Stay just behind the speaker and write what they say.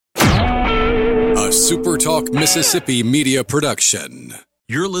a Super Talk Mississippi media production.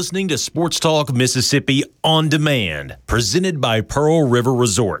 You're listening to Sports Talk Mississippi On Demand, presented by Pearl River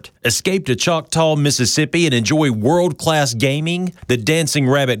Resort. Escape to Choctaw, Mississippi and enjoy world-class gaming, the Dancing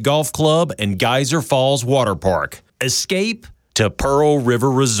Rabbit Golf Club, and Geyser Falls Water Park. Escape to Pearl River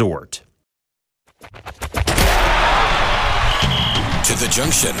Resort. To the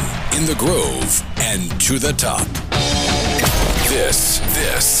junction, in the Grove, and to the top.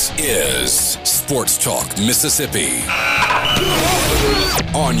 This is Sports Talk Mississippi.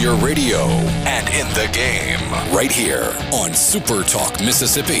 On your radio and in the game, right here on Super Talk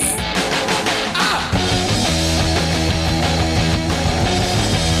Mississippi.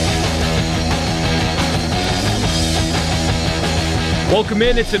 Welcome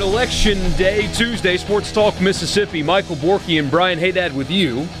in. It's an election day, Tuesday, Sports Talk Mississippi. Michael Borky and Brian Haydad with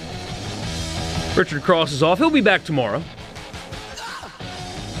you. Richard Cross is off. He'll be back tomorrow.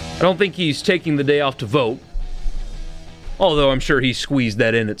 I don't think he's taking the day off to vote, although I'm sure he squeezed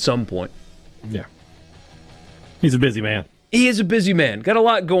that in at some point. Yeah. He's a busy man. He is a busy man. Got a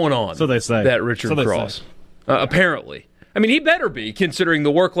lot going on. So they say. That Richard Cross. Apparently. I mean, he better be, considering the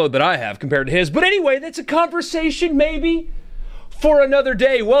workload that I have compared to his. But anyway, that's a conversation maybe for another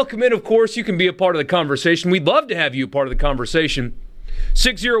day. Welcome in, of course. You can be a part of the conversation. We'd love to have you a part of the conversation.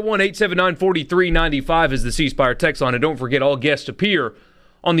 601-879-4395 is the C Spire text line. And don't forget, all guests appear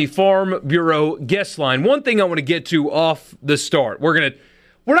on the Farm Bureau guest line. One thing I want to get to off the start. We're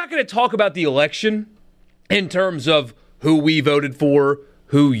not going to talk about the election in terms of who we voted for,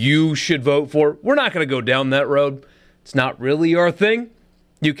 who you should vote for. We're not going to go down that road. It's not really our thing.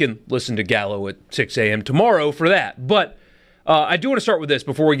 You can listen to Gallo at 6 a.m. tomorrow for that. But I do want to start with this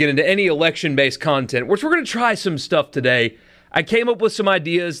before we get into any election-based content, which we're going to try some stuff today. I came up with some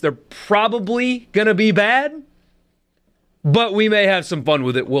ideas. They're probably going to be bad, but we may have some fun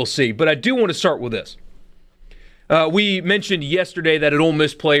with it. We'll see. But I do want to start with this. We mentioned yesterday that an Ole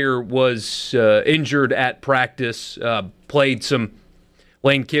Miss player was injured at practice, played some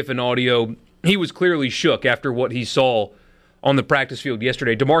Lane Kiffin audio. He was clearly shook after what he saw on the practice field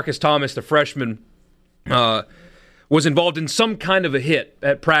yesterday. DeMarcus Thomas, the freshman, was involved in some kind of a hit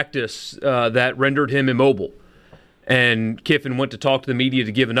at practice that rendered him immobile. And Kiffin went to talk to the media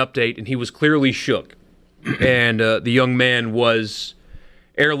to give an update, and he was clearly shook. And the young man was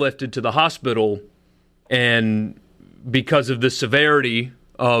airlifted to the hospital, and because of the severity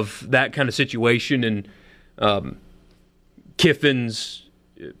of that kind of situation and Kiffin's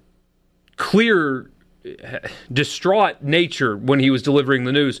clear, distraught nature when he was delivering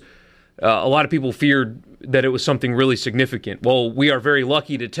the news, a lot of people feared that it was something really significant. Well, we are very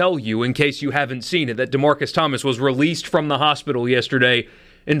lucky to tell you, in case you haven't seen it, that DeMarcus Thomas was released from the hospital yesterday.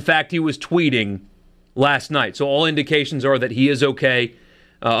 In fact, he was tweeting last night. So all indications are that he is okay.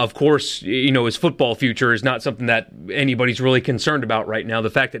 Of course, his football future is not something that anybody's really concerned about right now. The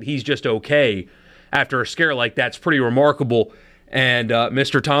fact that he's just okay after a scare like that's pretty remarkable. And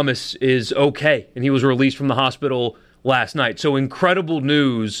Mr. Thomas is okay, and he was released from the hospital last night. So incredible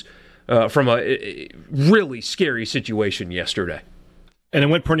news from a really scary situation yesterday. And it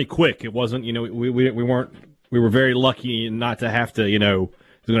went pretty quick. It wasn't, we were very lucky not to have to,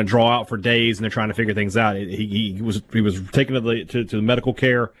 was going to draw out for days, and they're trying to figure things out. He was taken to the medical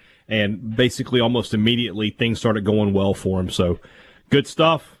care, and basically almost immediately things started going well for him. So good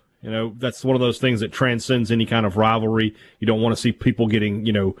stuff. That's one of those things that transcends any kind of rivalry. You don't want to see people getting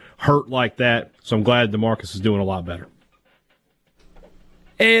hurt like that. So I'm glad DeMarcus is doing a lot better.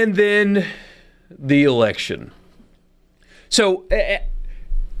 And then the election. So I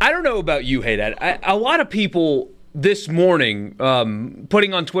don't know about you, Haydad. A lot of people this morning,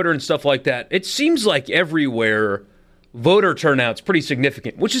 putting on Twitter and stuff like that, it seems like everywhere voter turnout's pretty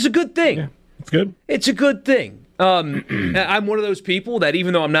significant, which is a good thing. Yeah, it's good. It's a good thing. I'm one of those people that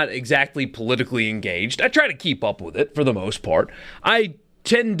even though I'm not exactly politically engaged, I try to keep up with it for the most part. I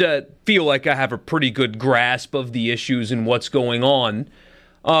tend to feel like I have a pretty good grasp of the issues and what's going on.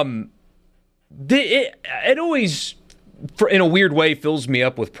 It always, in a weird way, fills me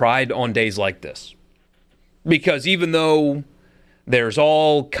up with pride on days like this. Because even though there's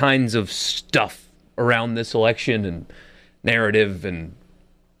all kinds of stuff around this election and narrative and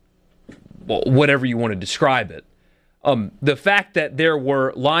whatever you want to describe it, the fact that there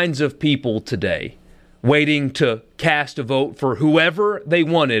were lines of people today waiting to cast a vote for whoever they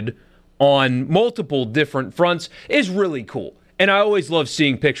wanted on multiple different fronts is really cool. And I always love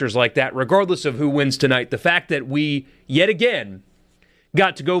seeing pictures like that, regardless of who wins tonight. The fact that we, yet again,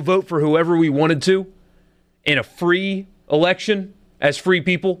 got to go vote for whoever we wanted to in a free election as free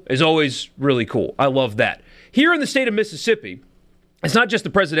people is always really cool. I love that. Here in the state of Mississippi, it's not just the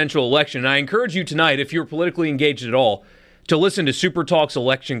presidential election. And I encourage you tonight, if you're politically engaged at all, to listen to Super Talk's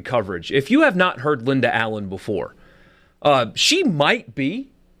election coverage. If you have not heard Linda Allen before, she might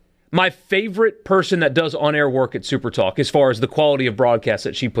be my favorite person that does on-air work at Super Talk as far as the quality of broadcast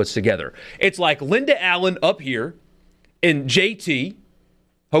that she puts together. It's like Linda Allen up here and JT,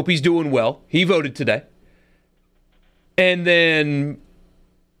 hope he's doing well. He voted today. And then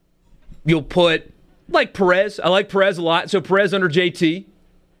you'll put, like Perez. I like Perez a lot. So Perez under JT.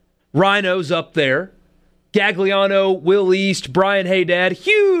 Rhino's up there. Gagliano, Will East, Brian Haydad.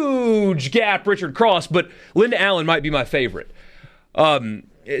 Huge gap, Richard Cross. But Linda Allen might be my favorite.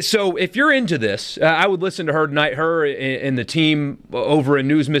 So if you're into this, I would listen to her tonight, her and the team over in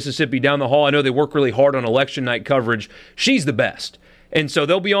News Mississippi down the hall. I know they work really hard on election night coverage. She's the best. And so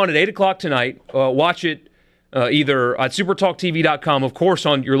they'll be on at 8 o'clock tonight. Watch it either at supertalktv.com, of course,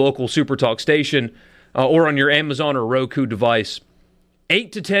 on your local Supertalk station, or on your Amazon or Roku device.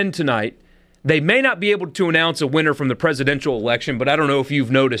 8 to 10 tonight. They may not be able to announce a winner from the presidential election, but I don't know if you've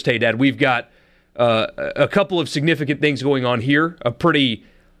noticed, hey, Dad, we've got a couple of significant things going on here. A pretty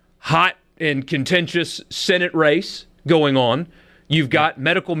hot and contentious Senate race going on. You've got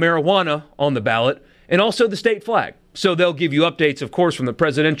medical marijuana on the ballot and also the state flag. So they'll give you updates, of course, from the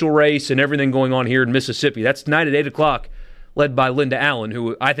presidential race and everything going on here in Mississippi. That's tonight at 8 o'clock, led by Linda Allen,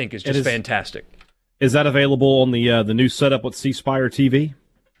 who I think is just fantastic. Is that available on the new setup with C Spire TV?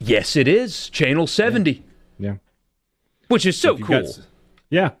 Yes, it is. Channel 70. Yeah. Which is so cool.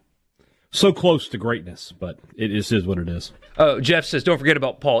 Yeah. So close to greatness, but it is what it is. Jeff says, don't forget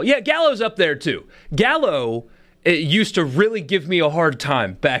about Paul. Yeah, Gallo's up there, too. Gallo used to really give me a hard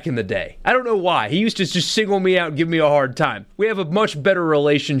time back in the day. I don't know why. He used to just single me out and give me a hard time. We have a much better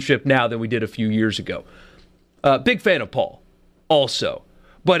relationship now than we did a few years ago. Big fan of Paul also.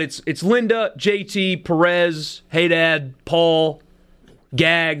 But it's Linda, JT, Perez, Haydad, Paul,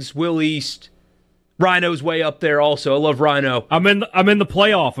 Gags, Will East. Rhino's way up there also. I love Rhino. I'm in the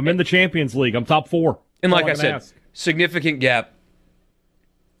playoff. I'm in the Champions League. I'm top 4. And like I said, significant gap.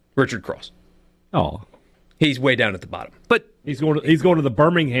 Richard Cross. Oh, he's way down at the bottom. But he's going to the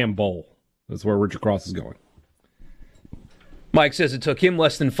Birmingham Bowl. That's where Richard Cross is going. Mike says it took him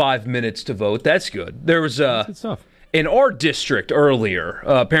less than 5 minutes to vote. That's good. There was good stuff. In our district earlier,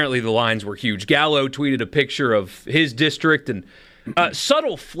 apparently the lines were huge. Gallo tweeted a picture of his district, and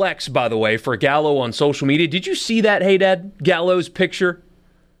subtle flex, by the way, for Gallo on social media. Did you see that, Haydad? Gallo's picture?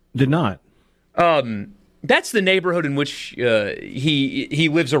 Did not. That's the neighborhood in which he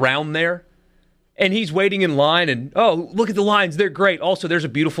lives around there. And he's waiting in line, and, oh, look at the lines. They're great. Also, there's a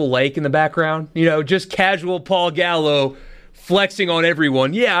beautiful lake in the background. You know, just casual Paul Gallo flexing on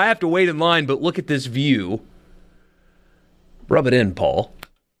everyone. Yeah, I have to wait in line, but look at this view. Rub it in, Paul.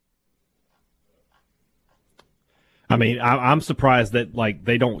 I mean, I'm surprised that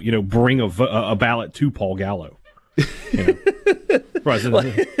they don't bring a ballot to Paul Gallo.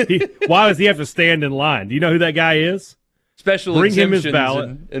 Why does he have to stand in line? Do you know who that guy is? Special bring him exemptions his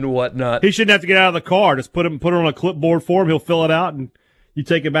ballot and whatnot. He shouldn't have to get out of the car. Just put it on a clipboard for him. He'll fill it out and you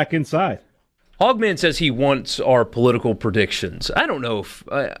take it back inside. Hogman says he wants our political predictions. I don't know if,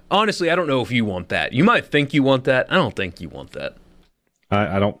 honestly, I don't know if you want that. You might think you want that. I don't think you want that.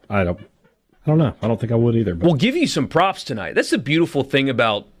 I don't know. I don't think I would either. But. We'll give you some props tonight. That's the beautiful thing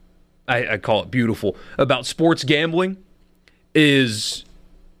about, I call it beautiful, about sports gambling is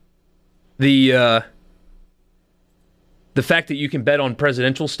the fact that you can bet on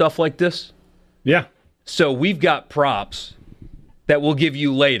presidential stuff like this. Yeah. So we've got props that we'll give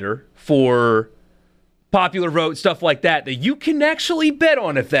you later for popular vote, stuff like that you can actually bet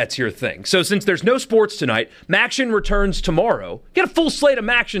on if that's your thing. So since there's no sports tonight, Maction returns tomorrow. Get a full slate of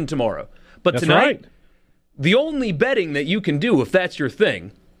Maction tomorrow. But that's tonight, right. The only betting that you can do if that's your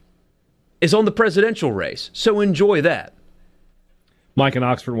thing is on the presidential race. So enjoy that. Mike in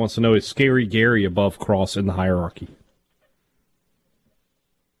Oxford wants to know, is Scary Gary above Cross in the hierarchy?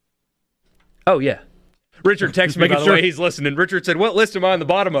 Oh, yeah. Richard texted me, by the way, he's listening. Richard said, what list am I on the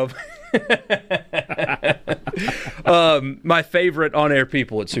bottom of? My favorite on-air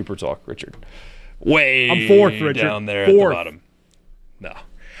people at Super Talk, Richard. I'm fourth, Richard. Down there at the bottom. No.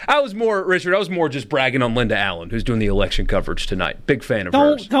 I was more just bragging on Linda Allen, who's doing the election coverage tonight. Big fan of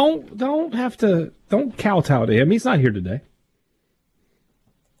hers. Don't kowtow to him. He's not here today.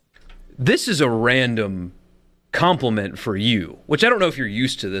 This is a random compliment for you, which I don't know if you're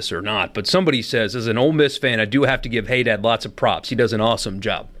used to this or not, but somebody says, as an Ole Miss fan, I do have to give Haydad lots of props. He does an awesome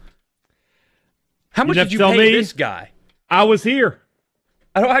job. How much did you pay this guy? I was here.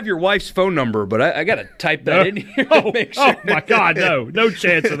 I don't have your wife's phone number, but I got to type that in here to make sure. Oh, my God, no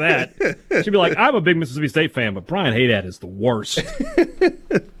chance of that. She'd be like, I'm a big Mississippi State fan, but Brian Haydad is the worst.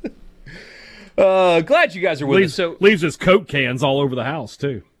 Glad you guys are with us. So leaves his Coke cans all over the house,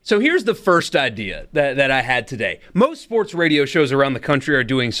 too. So here's the first idea that I had today. Most sports radio shows around the country are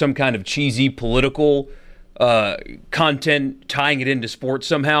doing some kind of cheesy political content, tying it into sports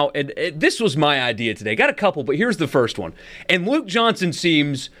somehow. And this was my idea today. Got a couple, but here's the first one. And Luke Johnson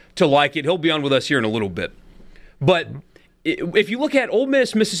seems to like it. He'll be on with us here in a little bit. But if you look at Ole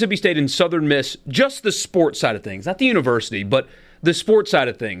Miss, Mississippi State, and Southern Miss, just the sports side of things, not the university, but the sports side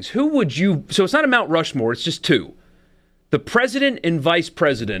of things, who would you... So it's not a Mount Rushmore, it's just two. The president and vice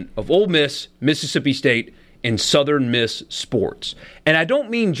president of Ole Miss, Mississippi State, and Southern Miss sports. And I don't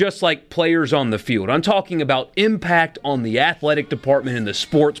mean just like players on the field. I'm talking about impact on the athletic department and the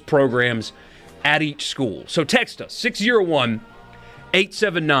sports programs at each school. So text us,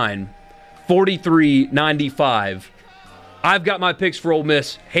 601-879-4395. I've got my picks for Ole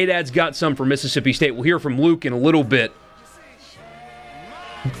Miss. Haydad's got some for Mississippi State. We'll hear from Luke in a little bit.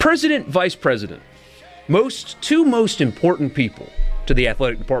 President, vice president. Two most important people to the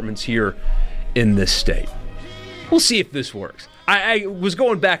athletic departments here in this state. We'll see if this works. I was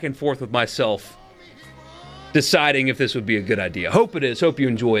going back and forth with myself, deciding if this would be a good idea. Hope it is. Hope you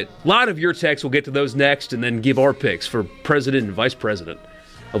enjoy it. A lot of your texts. We'll get to those next and then give our picks for president and vice president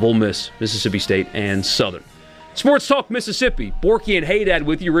of Ole Miss, Mississippi State, and Southern. Sports Talk Mississippi. Borky and Haydad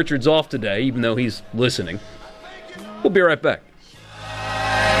with you. Richard's off today, even though he's listening. We'll be right back.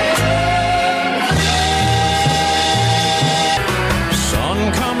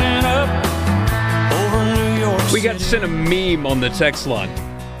 We got sent a meme on the text line.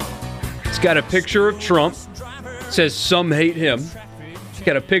 It's got a picture of Trump. Says some hate him. It's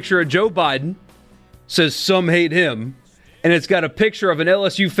got a picture of Joe Biden. Says some hate him. And it's got a picture of an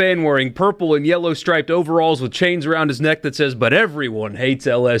LSU fan wearing purple and yellow striped overalls with chains around his neck that says, but everyone hates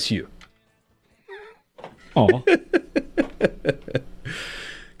LSU. Aw.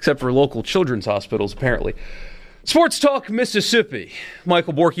 Except for local children's hospitals, apparently. Sports Talk Mississippi.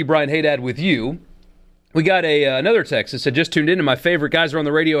 Michael Borky, Brian Haydad with you. We got another text that said, just tuned in and my favorite guys are on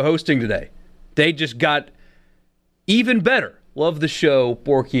the radio hosting today. They just got even better. Love the show,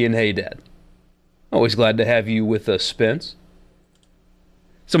 Borky and Haydad. Always glad to have you with us, Spence.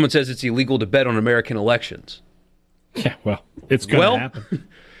 Someone says it's illegal to bet on American elections. Yeah, well, it's going to happen.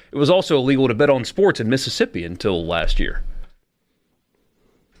 It was also illegal to bet on sports in Mississippi until last year.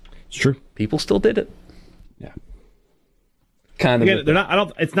 It's true. People still did it. Yeah. Kind of. Again,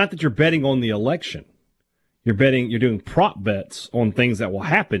 it's not that you're betting on the election. You're doing prop bets on things that will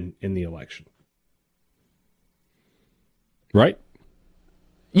happen in the election. Right?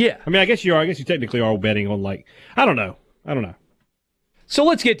 Yeah. I mean, I guess you technically are betting on, like, I don't know. So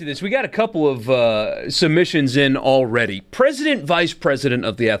let's get to this. We got a couple of submissions in already. President, vice president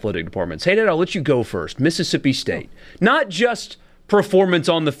of the athletic departments. Hey, Dad, I'll let you go first. Mississippi State. Not just performance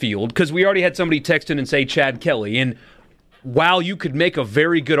on the field, because we already had somebody text in and say Chad Kelly. And while you could make a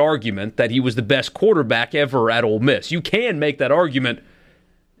very good argument that he was the best quarterback ever at Ole Miss, you can make that argument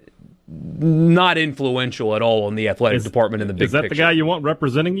not influential at all on the athletic department in the big picture. Is that the guy you want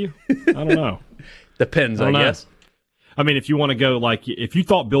representing you? I don't know. Depends, I guess. I mean, if you want to go, like, if you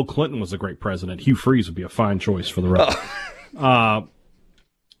thought Bill Clinton was a great president, Hugh Freeze would be a fine choice for the rest. You all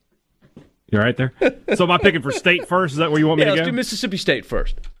right there? So am I picking for state first? Is that where you want me to go? Let's do Mississippi State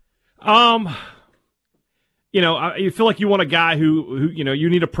first. I feel like you want a guy who you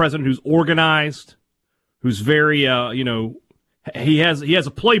need a president who's organized, who's very, he has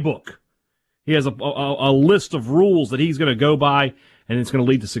a playbook. He has a list of rules that he's going to go by, and it's going to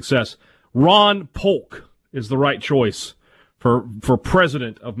lead to success. Ron Polk is the right choice for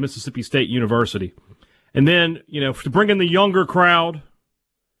president of Mississippi State University. And then, to bring in the younger crowd,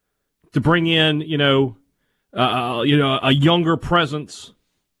 to bring in, a younger presence.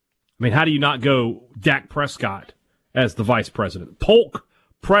 I mean, how do you not go Dak Prescott as the vice president? Polk,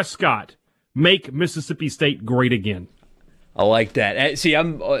 Prescott, make Mississippi State great again. I like that. See,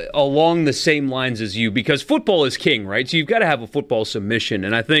 I'm along the same lines as you because football is king, right? So you've got to have a football submission.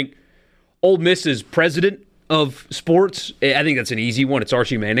 And I think Ole Miss's president of sports, I think that's an easy one. It's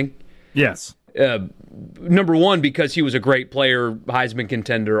Archie Manning. Yes. Number one, because he was a great player, Heisman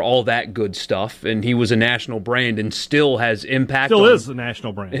contender, all that good stuff. And he was a national brand and still has impact. Still is a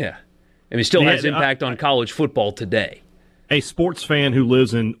national brand. Yeah. And he still has impact on college football today. A sports fan who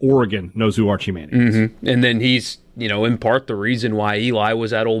lives in Oregon knows who Archie Manning is. Mm-hmm. And then he's, in part the reason why Eli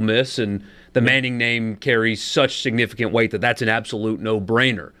was at Ole Miss, and the Manning name carries such significant weight that that's an absolute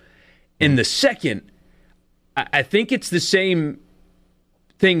no-brainer. And the second, I think it's the same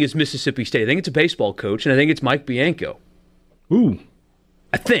thing is Mississippi State. I think it's a baseball coach, and I think it's Mike Bianco. Ooh.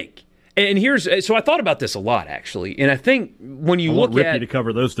 I think. And so I thought about this a lot, actually. And I think when you look Rippy to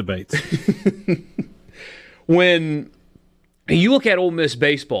cover those debates. When you look at Ole Miss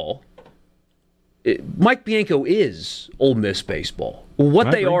baseball, Mike Bianco is Ole Miss baseball.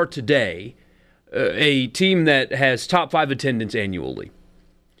 What they are today, a team that has top 5 attendance annually.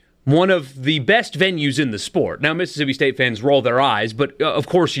 One of the best venues in the sport. Now, Mississippi State fans roll their eyes, but of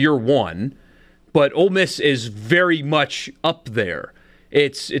course you're one. But Ole Miss is very much up there.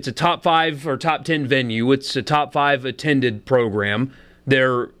 It's a top 5 or top 10 venue. It's a top 5 attended program.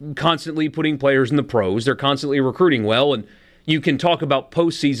 They're constantly putting players in the pros. They're constantly recruiting well, and you can talk about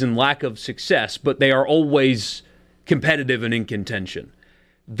postseason lack of success, but they are always competitive and in contention.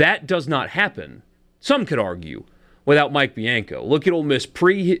 That does not happen, some could argue, without Mike Bianco. Look at Ole Miss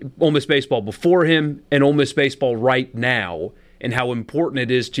Ole Miss baseball before him and Ole Miss baseball right now, and how important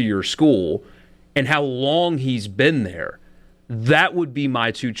it is to your school and how long he's been there. That would be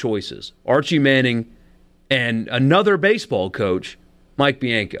my 2 choices. Archie Manning and another baseball coach, Mike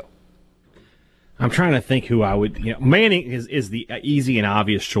Bianco. I'm trying to think who I would. Manning is the easy and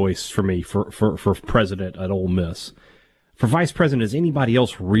obvious choice for me for president at Ole Miss. For vice president, does anybody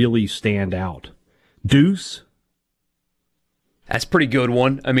else really stand out? Deuce? That's a pretty good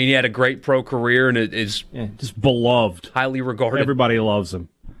one. I mean, he had a great pro career and it is just beloved, highly regarded. Everybody loves him.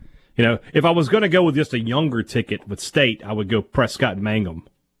 If I was going to go with just a younger ticket with State, I would go Prescott Mangum.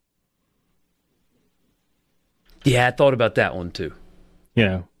 Yeah, I thought about that one too.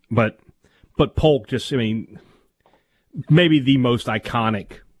 But Polk just, maybe the most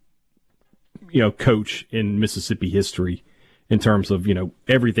iconic, coach in Mississippi history in terms of,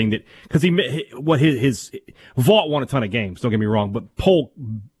 everything that, because his Vaught won a ton of games, don't get me wrong, but Polk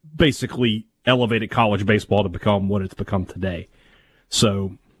basically elevated college baseball to become what it's become today.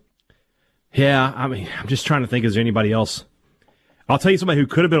 So, yeah, I'm just trying to think, is there anybody else? I'll tell you somebody who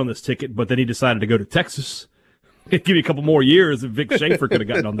could have been on this ticket, but then he decided to go to Texas. Give me a couple more years if Vic Schaefer could have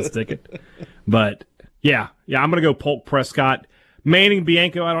gotten on this ticket. But yeah, I'm going to go Polk, Prescott, Manning,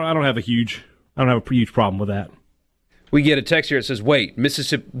 Bianco. I don't have a huge problem with that. We get a text here that says, "Wait,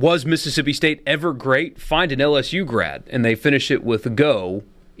 was Mississippi State ever great? Find an LSU grad," and they finish it with "Go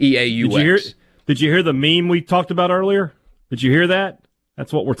EAUX." Did you hear the meme we talked about earlier? Did you hear that?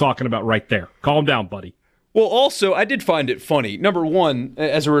 That's what we're talking about right there. Calm down, buddy. Well, also, I did find it funny. Number one,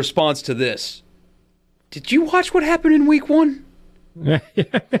 as a response to this. Did you watch what happened in week 1?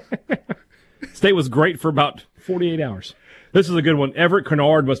 State was great for about 48 hours. This is a good one. Everett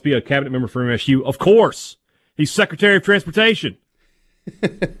Kennard must be a cabinet member for MSU. Of course. He's Secretary of Transportation.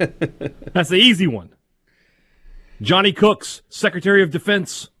 That's the easy one. Johnny Cooks, Secretary of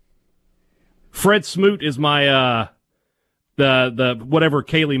Defense. Fred Smoot is my the whatever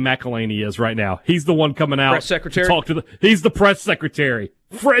Kaylee McElhaney is right now. He's the one coming out. Press secretary? He's the press secretary.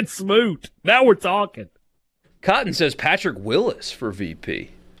 Fred Smoot. Now we're talking. Cotton says Patrick Willis for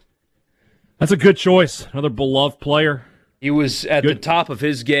VP. That's a good choice. Another beloved player. He was at the top of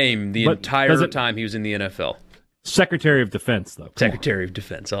his game the entire time he was in the NFL. Secretary of Defense, though. Secretary of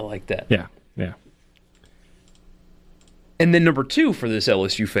Defense. I like that. Yeah. And then number 2 for this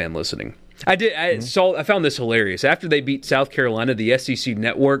LSU fan listening. I found this hilarious. After they beat South Carolina, the SEC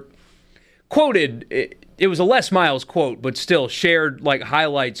network quoted, it was a Les Miles quote, but still shared like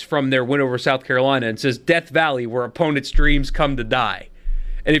highlights from their win over South Carolina and says, "Death Valley, where opponents' dreams come to die."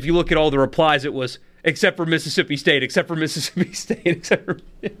 And if you look at all the replies, it was, except for Mississippi State, except for Mississippi State, except for...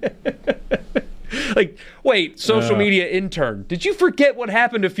 Like, wait, social media intern, did you forget what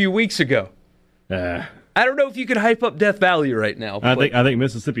happened a few weeks ago? I don't know if you could hype up Death Valley right now. I think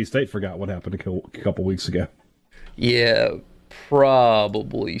Mississippi State forgot what happened a couple weeks ago. Yeah,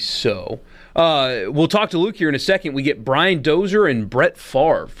 probably so. We'll talk to Luke here in a second. We get Brian Dozier and Brett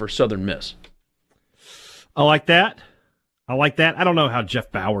Favre for Southern Miss. I like that. I don't know how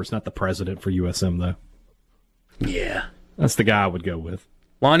Jeff Bauer's not the president for USM, though. Yeah. That's the guy I would go with.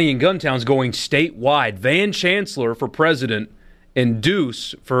 Lonnie and Guntown's going statewide. Van Chancellor for president and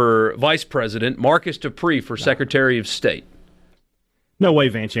Deuce for vice president. Marcus Dupree for Secretary of State. No way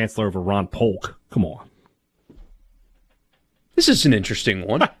Van Chancellor over Ron Polk. Come on. This is an interesting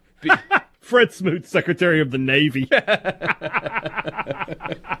one. Fred Smoot, Secretary of the Navy.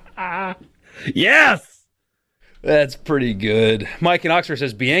 Yes! That's pretty good. Mike in Oxford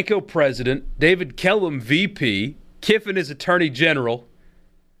says Bianco president, David Kellum VP, Kiffin is Attorney General.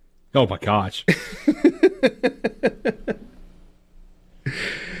 Oh my gosh.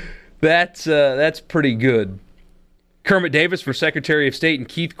 That's pretty good. Kermit Davis for Secretary of State and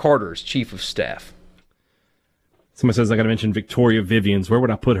Keith Carter as Chief of Staff. Somebody says I got to mention Victoria Vivians. Where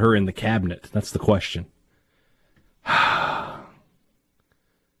would I put her in the cabinet? That's the question.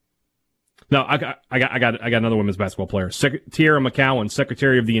 No, I got another women's basketball player. Tiara McCowan,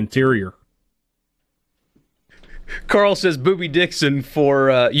 Secretary of the Interior. Carl says Boobie Dixon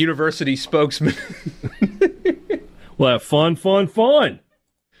for university spokesman. We'll have fun.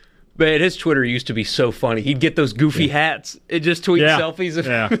 Man, his Twitter used to be so funny. He'd get those goofy hats and just tweet selfies.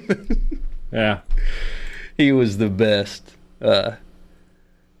 Yeah. He was the best.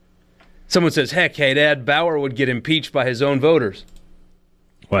 Someone says, heck, hey, Dad, Bauer would get impeached by his own voters.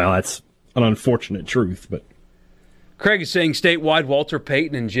 Well, that's an unfortunate truth, but Craig is saying statewide Walter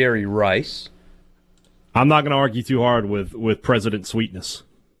Payton and Jerry Rice. I'm not going to argue too hard with President Sweetness.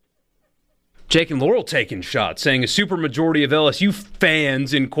 Jake and Laurel taking shots, saying a supermajority of LSU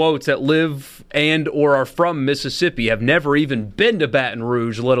fans, in quotes, that live and or are from Mississippi have never even been to Baton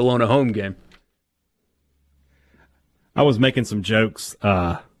Rouge, let alone a home game. I was making some jokes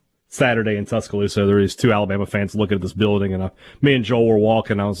Saturday in Tuscaloosa. There was 2 Alabama fans looking at this building, and me and Joel were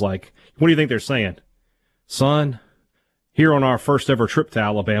walking. I was like, what do you think they're saying? Son, here on our first ever trip to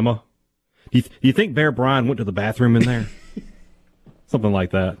Alabama, do you think Bear Bryant went to the bathroom in there? Something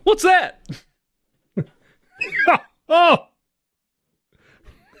like that. What's that? Oh!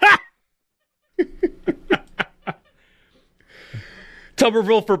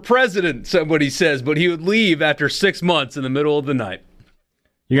 Tuberville for president, somebody says, but he would leave after 6 months in the middle of the night.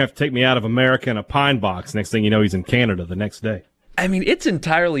 You're going to have to take me out of America in a pine box. Next thing you know, he's in Canada the next day. I mean, it's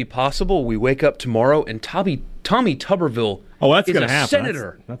entirely possible we wake up tomorrow and Tommy Tuberville that's is going a to happen.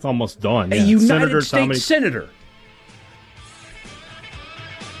 senator. That's almost done. A Yeah. United States senator.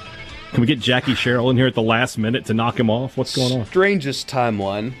 Can we get Jackie Sherrill in here at the last minute to knock him off? What's going on? Strangest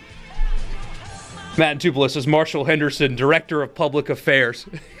timeline. Matt Tupelis says Marshall Henderson, Director of Public Affairs.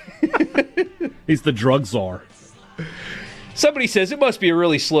 He's the drug czar. Somebody says it must be a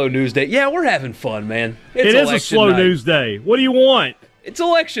really slow news day. Yeah, we're having fun, man. It is a slow news day. What do you want? It's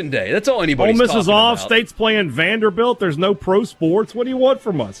election day. That's all anybody's Ole Miss talking is off. about. State's playing Vanderbilt. There's no pro sports. What do you want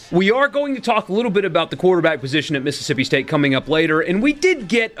from us? We are going to talk a little bit about the quarterback position at Mississippi State coming up later, and we did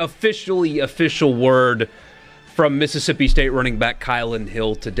get official word from Mississippi State running back Kylan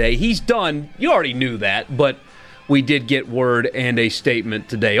Hill today. He's done. You already knew that, but we did get word and a statement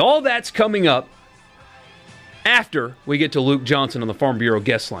today. All that's coming up after we get to Luke Johnson on the Farm Bureau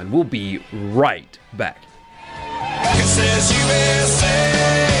guest line. We'll be right back.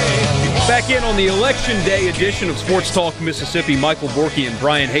 Back in on the Election Day edition of Sports Talk Mississippi. Michael Borky and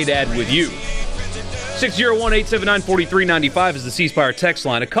Brian Haydad with you. 601-879-4395 is the C Spire text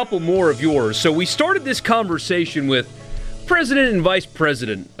line. A couple more of yours. So we started this conversation with president and vice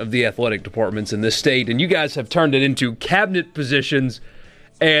president of the athletic departments in this state, and you guys have turned it into cabinet positions,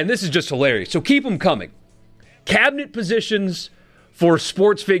 and this is just hilarious. So keep them coming. Cabinet positions for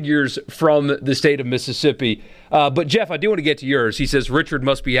sports figures from the state of Mississippi. But, Jeff, I do want to get to yours. He says Richard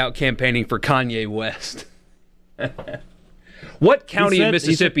must be out campaigning for Kanye West. What county in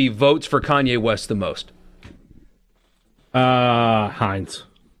Mississippi votes for Kanye West the most? Hines.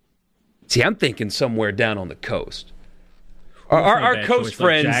 See, I'm thinking somewhere down on the coast. Our coast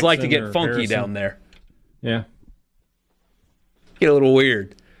friends like to get funky Harrison. down there. Yeah. Get a little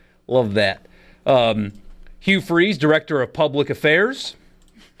weird. Love that. Hugh Freeze, Director of Public Affairs.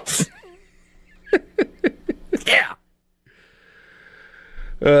 Yeah.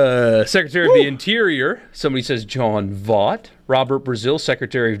 Secretary of the Interior. Somebody says John Vaught. Robert Brazil,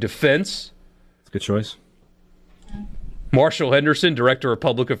 Secretary of Defense. That's a good choice. Marshall Henderson, Director of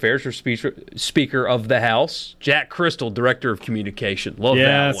Public Affairs or Speaker of the House. Jack Crystal, Director of Communication. Love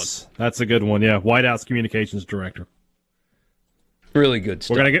that one. That's a good one. Yeah, White House Communications Director. Really good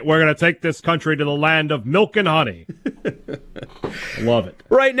stuff. We're gonna take this country to the land of milk and honey. Love it.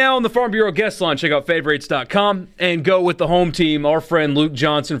 Right now on the Farm Bureau guest line, check out favorites.com and go with the home team, our friend Luke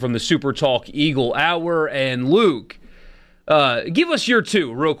Johnson from the Super Talk Eagle Hour. And Luke, give us your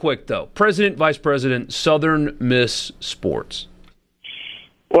two real quick, though. President, Vice President, Southern Miss Sports.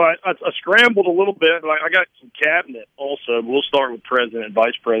 Well, I scrambled a little bit. I got some cabinet also. We'll start with President and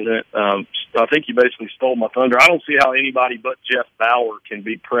Vice President. I think you basically stole my thunder. I don't see how anybody but Jeff Bauer can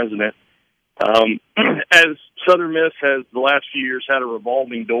be president. As Southern Miss has the last few years had a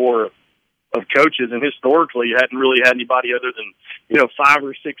revolving door of coaches, and historically hadn't really had anybody other than 5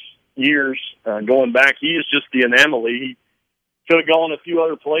 or 6 years going back. He is just the anomaly. He could have gone a few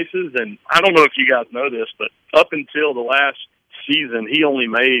other places, and I don't know if you guys know this, but up until the last season, he only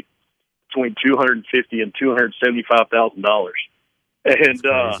made between $250,000 and $275,000,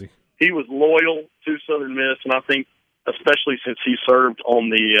 and he was loyal to Southern Miss. And I think, especially since he served on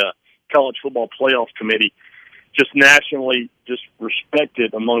the college football playoff committee, just nationally just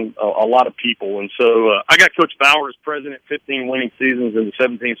respected among a lot of people. And so I got Coach Bauer as president, 15 winning seasons in the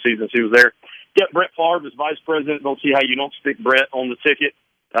 17 seasons he was there. Get Brett Favre as vice president. Don't see how you don't stick Brett on the ticket.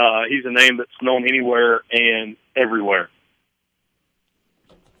 He's a name that's known anywhere and everywhere.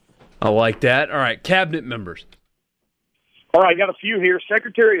 I like that. All right, cabinet members. All right, I got a few here.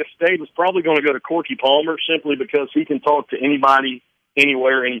 Secretary of State was probably going to go to Corky Palmer simply because he can talk to anybody,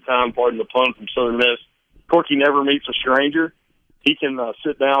 anywhere, anytime, pardon the pun, from Southern Miss. Corky never meets a stranger. He can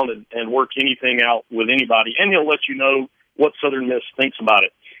sit down and work anything out with anybody, and he'll let you know what Southern Miss thinks about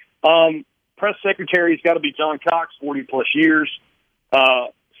it. Press secretary's got to be John Cox, 40-plus years.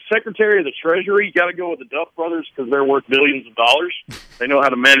 Secretary of the Treasury, got to go with the Duff brothers because they're worth billions of dollars. They know how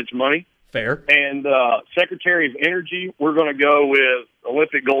to manage money. Fair. And Secretary of Energy, we're going to go with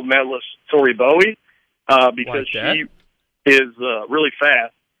Olympic gold medalist Tori Bowie because she is really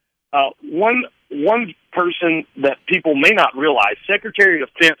fast. One person that people may not realize, Secretary of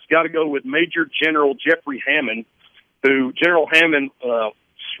Defense, got to go with Major General Jeffrey Hammond, who General Hammond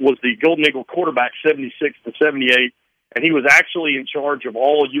was the Golden Eagle quarterback 76 to 78, and he was actually in charge of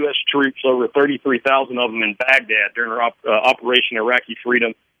all U.S. troops, over 33,000 of them in Baghdad during Operation Iraqi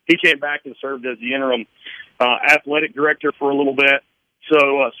Freedom. He came back and served as the interim athletic director for a little bit.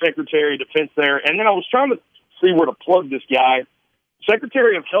 So Secretary of Defense there. And then I was trying to see where to plug this guy.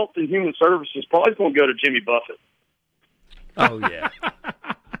 Secretary of Health and Human Services probably going to go to Jimmy Buffett. Oh, yeah.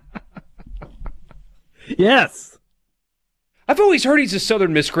 Yes. I've always heard he's a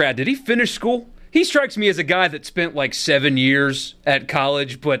Southern Miss grad. Did he finish school? He strikes me as a guy that spent like 7 years at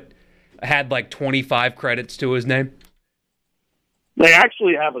college but had like 25 credits to his name. They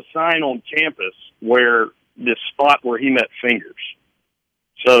actually have a sign on campus where this spot where he met Fingers.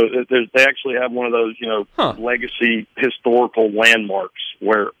 So they actually have one of those, legacy historical landmarks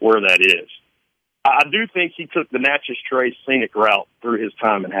where that is. I do think he took the Natchez Trace scenic route through his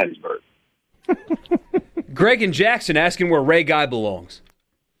time in Hattiesburg. Greg and Jackson asking where Ray Guy belongs.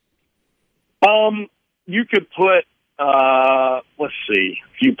 You could put, let's see,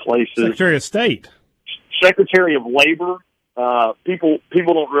 a few places. Secretary of State. Secretary of Labor. People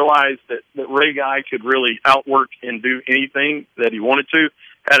don't realize that Ray Guy could really outwork and do anything that he wanted to.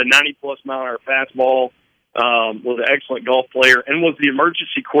 Had a 90-plus mile-an-hour fastball, was an excellent golf player, and was the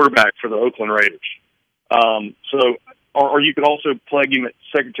emergency quarterback for the Oakland Raiders. Or you could also plug him at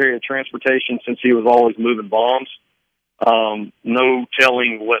Secretary of Transportation since he was always moving bombs. No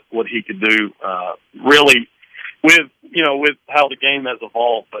telling what he could do, really, with how the game has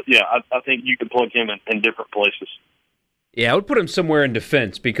evolved. But yeah, I think you could plug him in different places. Yeah, I would put him somewhere in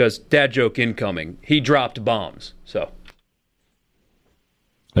defense because dad joke incoming. He dropped bombs, so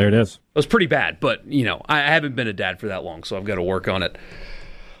there it is. It was pretty bad, but I haven't been a dad for that long, so I've got to work on it.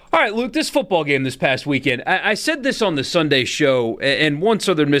 All right, Luke, this football game this past weekend, I said this on the Sunday show, and one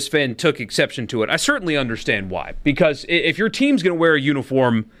Southern Miss fan took exception to it. I certainly understand why, because if your team's going to wear a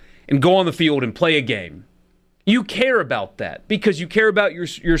uniform and go on the field and play a game, you care about that because you care about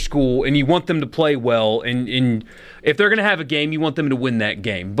your school and you want them to play well, and if they're going to have a game, you want them to win that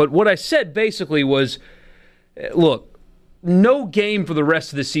game. But what I said basically was, look, no game for the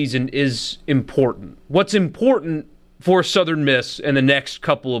rest of the season is important. What's important for Southern Miss in the next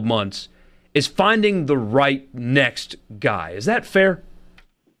couple of months is finding the right next guy. Is that fair?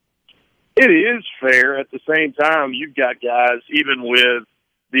 It is fair. At the same time, you've got guys, even with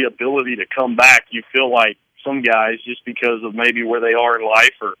the ability to come back, you feel like some guys, just because of maybe where they are in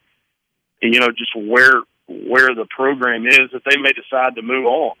life or, just where the program is, that they may decide to move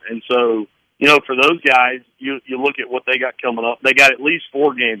on. And so, for those guys, you look at what they got coming up. They got at least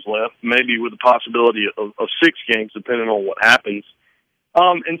 4 games left, maybe with the possibility of 6 games, depending on what happens.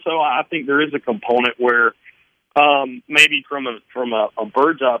 And so I think there is a component where maybe from a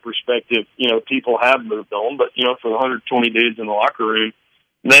bird's eye perspective, people have moved on. But, for the 120 dudes in the locker room,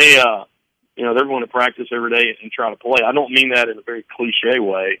 they're going to practice every day and try to play. I don't mean that in a very cliche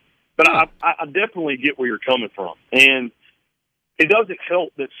way, but I definitely get where you're coming from. And it doesn't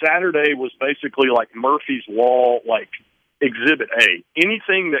help that Saturday was basically like Murphy's Law, like Exhibit A.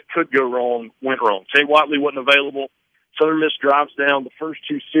 Anything that could go wrong went wrong. Tate Watley wasn't available. Southern Miss drives down the first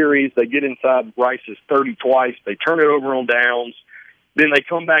 2 series. They get inside Rice's 30 twice. They turn it over on downs. Then they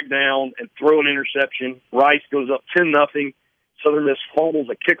come back down and throw an interception. Rice goes up 10-0. Southern Miss fumbles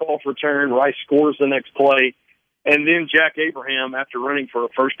a kickoff return. Rice scores the next play. And then Jack Abraham, after running for a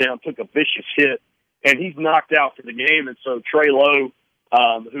first down, took a vicious hit. And he's knocked out for the game. And so Trey Lowe,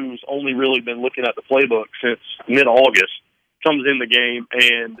 who's only really been looking at the playbook since mid-August, comes in the game.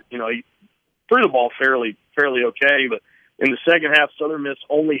 And, he threw the ball fairly okay. But in the second half, Southern Miss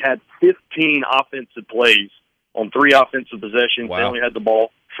only had 15 offensive plays on 3 offensive possessions. Wow. They only had the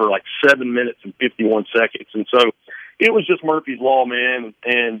ball for like 7 minutes and 51 seconds. And so it was just Murphy's Law, man,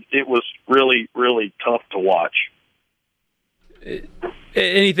 and it was really, really tough to watch.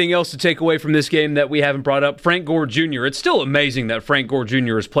 Anything else to take away from this game that we haven't brought up? Frank Gore Jr., it's still amazing that Frank Gore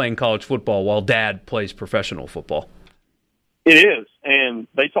Jr. is playing college football while Dad plays professional football. It is, and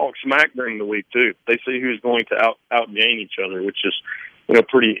they talk smack during the week, too. They see who's going to outgain each other, which is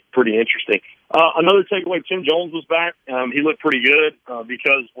pretty interesting. Another takeaway, Tim Jones was back. He looked pretty good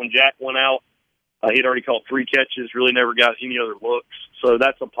because when Jack went out, he'd already caught 3 catches, really never got any other looks. So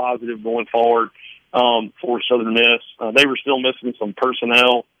that's a positive going forward for Southern Miss. They were still missing some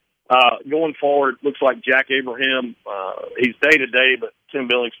personnel. Going forward, looks like Jack Abraham, he's day-to-day, but Tim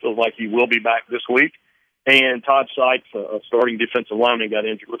Billings feels like he will be back this week. And Todd Sykes, a starting defensive lineman, got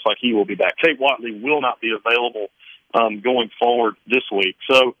injured. Looks like he will be back. Tate Watley will not be available going forward this week.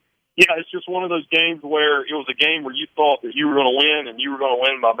 So, yeah, it's just one of those games where it was a game where you thought that you were going to win, and you were going to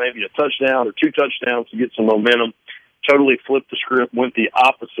win by maybe a touchdown or 2 touchdowns to get some momentum. Totally flipped the script, went the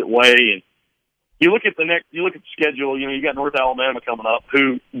opposite way. And you look at the schedule. You got North Alabama coming up,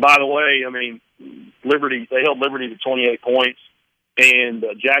 who, by the way, they held Liberty to 28 points, and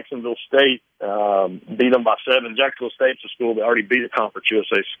Jacksonville State beat them by 7. Jacksonville State's a school that already beat a Conference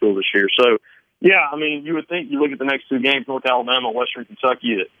USA school this year. So, yeah, you would think you look at the next 2 games, North Alabama, Western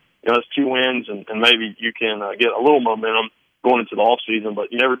Kentucky, that that's 2 wins, and maybe you can get a little momentum going into the offseason,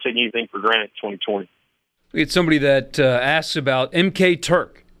 but you never take anything for granted in 2020. We had somebody that asks about MK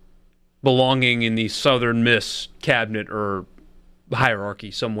Turk belonging in the Southern Miss cabinet or hierarchy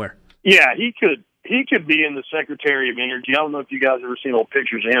somewhere. Yeah, he could be in the Secretary of Energy. I don't know if you guys ever seen old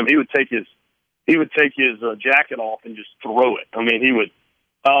pictures of him. He would take his jacket off and just throw it. He would.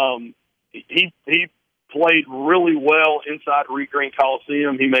 He played really well inside Reed Green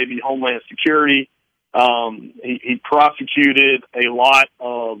Coliseum. He may be Homeland Security. He prosecuted a lot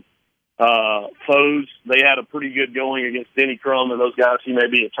of foes. They had a pretty good going against Denny Crum and those guys. He may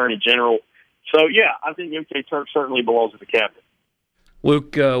be Attorney General. So, yeah, I think MK Turk certainly belongs at the cabinet.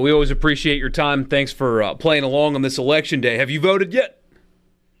 Luke, we always appreciate your time. Thanks for playing along on this election day. Have you voted yet?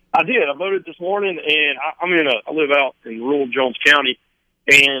 I did. I voted this morning, and I live out in rural Jones County,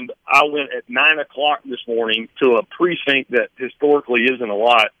 and I went at 9 o'clock this morning to a precinct that historically isn't a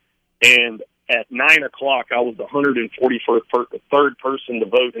lot, and at 9 o'clock I was the 143rd person to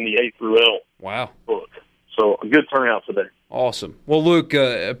vote in the A through L book. So a good turnout today. Awesome. Well, Luke,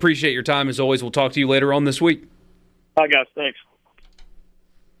 appreciate your time as always. We'll talk to you later on this week. Hi, guys. Thanks.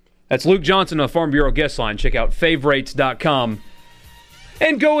 That's Luke Johnson of Farm Bureau Guest Line. Check out favorites.com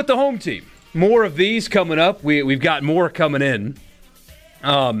and go with the home team. More of these coming up. We've got more coming in.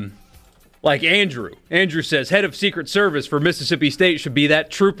 Like Andrew. Andrew says, head of Secret Service for Mississippi State should be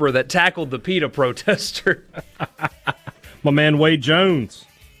that trooper that tackled the PETA protester. My man Wade Jones.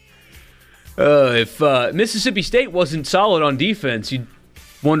 If Mississippi State wasn't solid on defense, you'd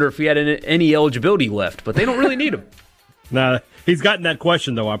wonder if he had any eligibility left, but they don't really need him. Nah, he's gotten that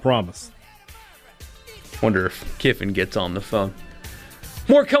question, though, I promise. Wonder if Kiffin gets on the phone.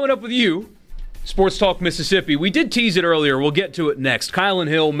 More coming up with you. Sports Talk Mississippi. We did tease it earlier. We'll get to it next. Kylan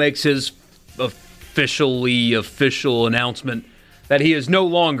Hill makes his official announcement that he is no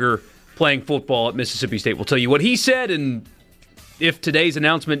longer playing football at Mississippi State. We'll tell you what he said and if today's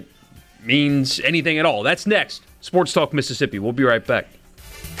announcement means anything at all. That's next. Sports Talk Mississippi. We'll be right back.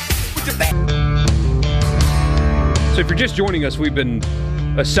 So if you're just joining us, we've been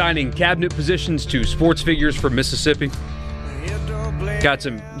assigning cabinet positions to sports figures from Mississippi. Got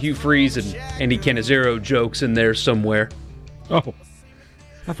some Hugh Freeze and Andy Canizero jokes in there somewhere. Oh,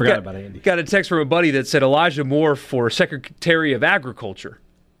 I forgot about Andy. Got a text from a buddy that said Elijah Moore for Secretary of Agriculture.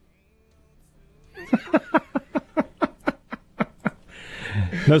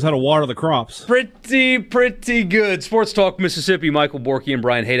 Knows how to water the crops. Pretty good. Sports Talk Mississippi. Michael Borky and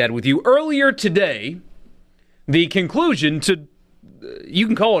Brian Haydad with you. Earlier today, the conclusion to, you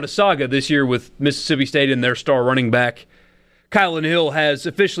can call it a saga this year with Mississippi State and their star running back, Kylan Hill, has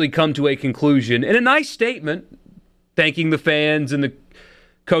officially come to a conclusion in a nice statement, thanking the fans and the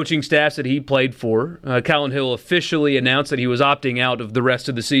coaching staffs that he played for. Kylan Hill officially announced that he was opting out of the rest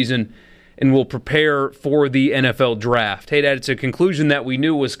of the season and will prepare for the NFL draft. Hey, Dad, it's a conclusion that we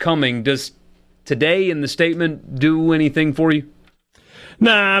knew was coming. Does today in the statement do anything for you?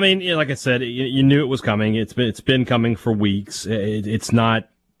 Nah, I mean, like I said, you knew it was coming. It's been coming for weeks. It's not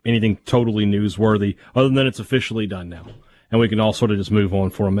anything totally newsworthy, other than it's officially done now. And we can all sort of just move on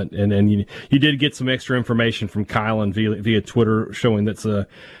from it. And you did get some extra information from Kylan via Twitter showing that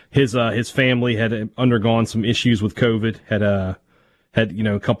his family had undergone some issues with COVID, had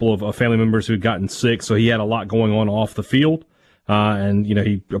a couple of family members who had gotten sick, so he had a lot going on off the field. And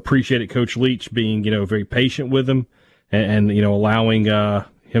he appreciated Coach Leach being very patient with him and allowing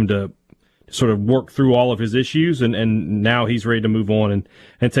him to sort of work through all of his issues, and now he's ready to move on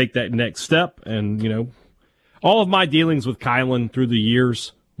and take that next step. And all of my dealings with Kylan through the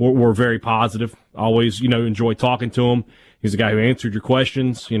years were very positive. Always enjoy talking to him. He's a guy who answered your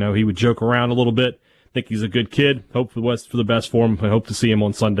questions. He would joke around a little bit. Think he's a good kid. Hope for the best for him. I hope to see him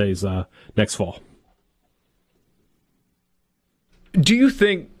on Sundays next fall. Do you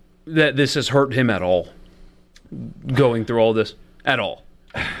think that this has hurt him at all, going through all this at all?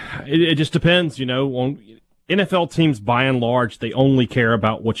 It just depends, on NFL teams, by and large, they only care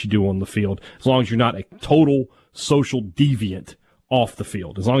about what you do on the field, as long as you're not a total social deviant off the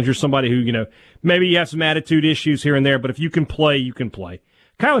field. As long as you're somebody who, maybe you have some attitude issues here and there, but if you can play, you can play.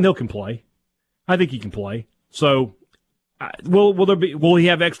 Kylan Hill can play. I think he can play. So will he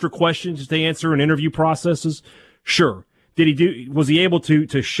have extra questions to answer in interview processes? Sure. Was he able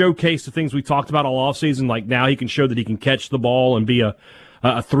to showcase the things we talked about all offseason? Like now he can show that he can catch the ball and be a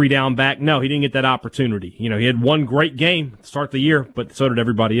 3-down back? No, he didn't get that opportunity. He had one great game to start the year, but so did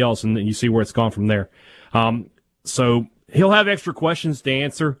everybody else, and then you see where it's gone from there. So he'll have extra questions to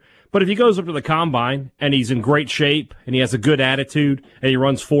answer. But if he goes up to the combine and he's in great shape and he has a good attitude and he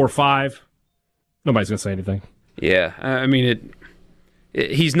runs 4.5, nobody's going to say anything. Yeah, I mean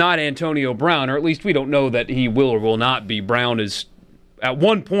he's not Antonio Brown, or at least we don't know that he will or will not be. Brown is, at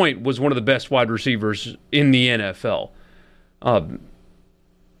one point, was one of the best wide receivers in the NFL.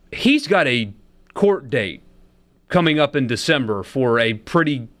 He's got a court date coming up in December for a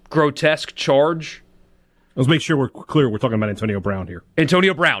pretty grotesque charge. Let's make sure we're clear. We're talking about Antonio Brown here.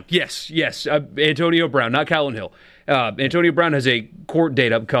 Antonio Brown, yes. Antonio Brown, not Kylan Hill. Antonio Brown has a court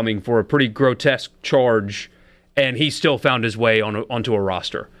date upcoming for a pretty grotesque charge, and he still found his way onto a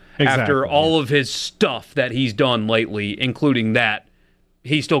roster. Exactly. After all of his stuff that he's done lately, including that,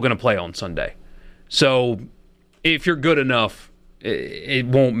 he's still going to play on Sunday. So if you're good enough, it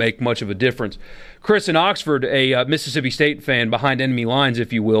won't make much of a difference. Chris in Oxford, a Mississippi State fan behind enemy lines,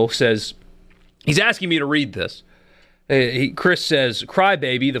 if you will, says, he's asking me to read this. Chris says,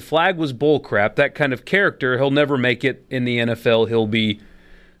 "Crybaby, the flag was bullcrap. That kind of character, he'll never make it in the NFL. He'll be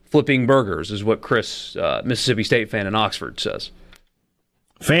flipping burgers," is what Chris, Mississippi State fan in Oxford, says.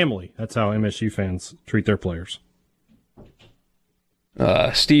 Family. That's how MSU fans treat their players.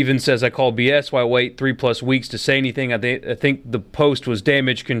 Steven says, "I call BS. Why wait 3+ weeks to say anything? I think the post was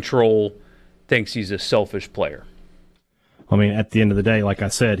damage control. Thinks he's a selfish player." I mean, at the end of the day, like I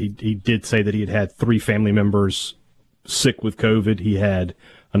said, he did say that he had 3 family members sick with COVID. He had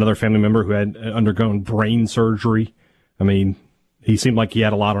another family member who had undergone brain surgery. I mean, he seemed like he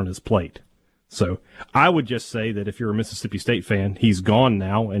had a lot on his plate. So I would just say that if you're a Mississippi State fan, he's gone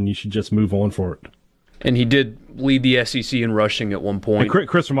now, and you should just move on for it. And he did lead the SEC in rushing at one point. And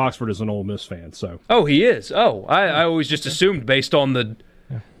Chris from Oxford is an Ole Miss fan, so. Oh, he is. Oh, I always just assumed based on the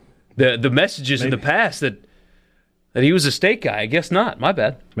messages in the past that he was a State guy. I guess not. My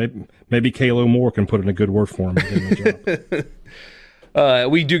bad. Maybe Kalo Moore can put in a good word for him.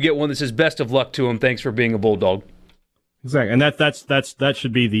 We do get one that says, "Best of luck to him. Thanks for being a Bulldog." Exactly, and that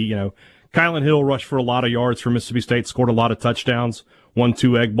should be the Kylan Hill rushed for a lot of yards for Mississippi State, scored a lot of touchdowns, won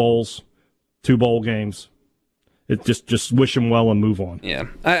 2 Egg Bowls, 2 bowl games. It just wish him well and move on. Yeah,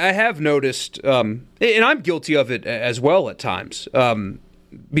 I have noticed, and I'm guilty of it as well at times.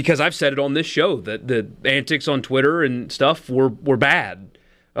 Because I've said it on this show that the antics on Twitter and stuff were bad,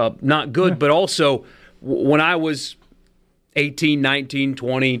 not good. Yeah. But also, when I was 18, 19,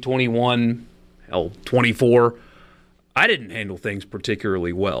 20, 21, 24, I didn't handle things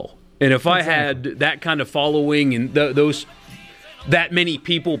particularly well. And if I had that kind of following and that many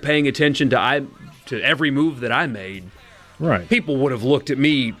people paying attention to every move that I made, right, people would have looked at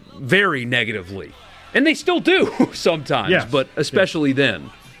me very negatively. And they still do sometimes, yes, but especially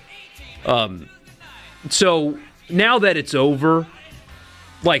then. So now that it's over,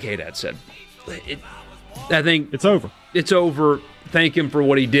 like Haydad said, I think it's over. It's over. Thank him for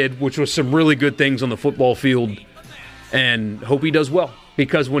what he did, which was some really good things on the football field, and hope he does well.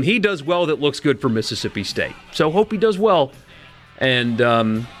 Because when he does well, that looks good for Mississippi State. So hope he does well, and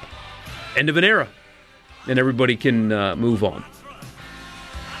end of an era, and everybody can move on.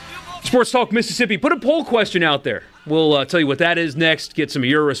 Sports Talk Mississippi, put a poll question out there. We'll tell you what that is next, get some of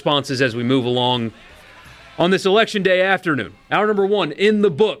your responses as we move along on this Election Day afternoon. Hour number 1 in the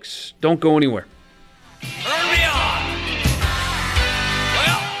books. Don't go anywhere. Turn me on.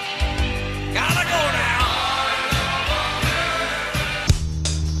 Well, gotta go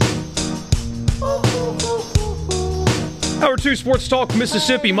now. Hour 2 Sports Talk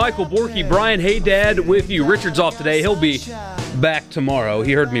Mississippi. Michael Borky, Brian Haydad with you. Richard's off today. He'll be back tomorrow.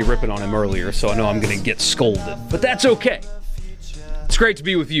 He heard me ripping on him earlier, so I know I'm going to get scolded. But that's okay. It's great to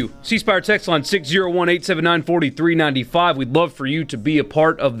be with you. C Spire text line 601-879-4395. We'd love for you to be a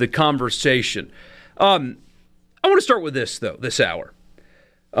part of the conversation. I want to start with this, though, this hour.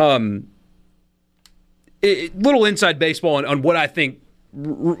 Little inside baseball on what I think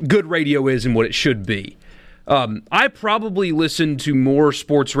good radio is and what it should be. I probably listen to more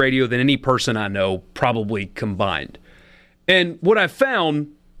sports radio than any person I know, probably combined. And what I've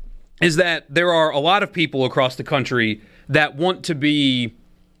found is that there are a lot of people across the country that want to be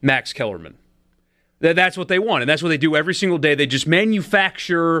Max Kellerman. That's what they want, and that's what they do every single day. They just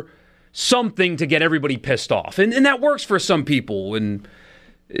manufacture something to get everybody pissed off. And that works for some people. And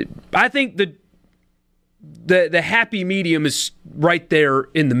I think the happy medium is right there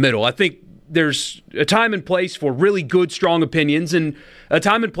in the middle. I think there's a time and place for really good, strong opinions and a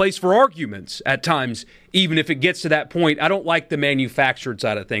time and place for arguments at times, even if it gets to that point. I don't like the manufactured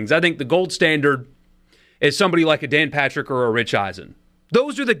side of things. I think the gold standard is somebody like a Dan Patrick or a Rich Eisen.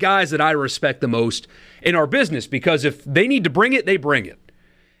 Those are the guys that I respect the most in our business, because if they need to bring it, they bring it.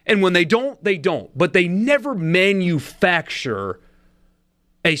 And when they don't, they don't. But they never manufacture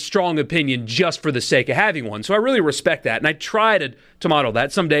a strong opinion just for the sake of having one. So I really respect that. And I try to model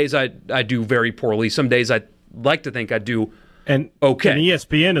that. Some days I do very poorly. Some days I like to think I do okay. And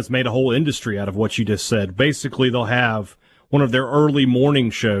ESPN has made a whole industry out of what you just said. Basically, they'll have one of their early morning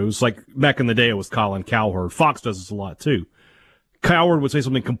shows, like back in the day it was Colin Cowherd. Fox does this a lot too. Cowherd would say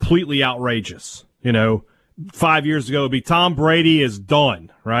something completely outrageous. 5 years ago it would be Tom Brady is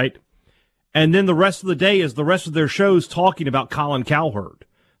done, right? And then the rest of the day is the rest of their shows talking about Colin Cowherd.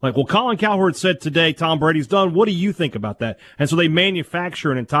 Like, well, Colin Cowherd said today Tom Brady's done. What do you think about that? And so they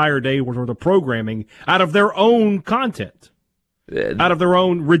manufacture an entire day worth of programming out of their own content, out of their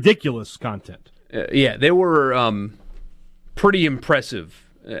own ridiculous content. Yeah, they were pretty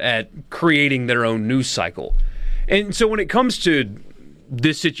impressive at creating their own news cycle. And so when it comes to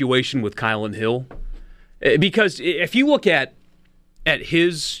this situation with Kylan Hill, because if you look at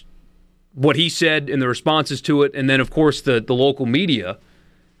what he said and the responses to it, and then, of course, the local media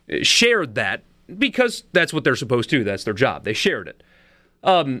shared that because that's what they're supposed to do. That's their job. They shared it.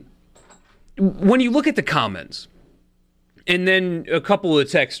 When you look at the comments, and then a couple of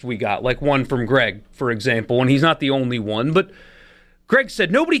the texts we got, like one from Greg, for example, and he's not the only one, but Greg said,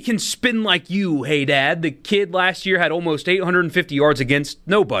 "Nobody can spin like you, hey, Dad. The kid last year had almost 850 yards against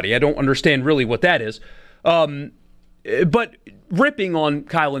nobody." I don't understand really what that is. But ripping on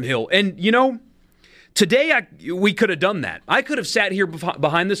Kylan Hill. And, today we could have done that. I could have sat here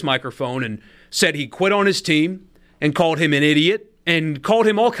behind this microphone and said he quit on his team and called him an idiot and called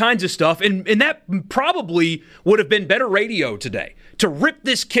him all kinds of stuff. And that probably would have been better radio today, to rip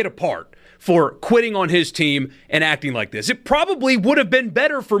this kid apart for quitting on his team and acting like this. It probably would have been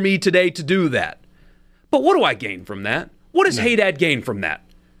better for me today to do that. But what do I gain from that? What does Haydad gain from that?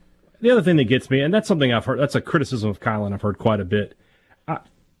 The other thing that gets me, and that's something I've heard, that's a criticism of Kylan I've heard quite a bit.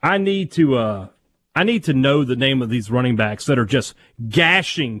 I need to know the name of these running backs that are just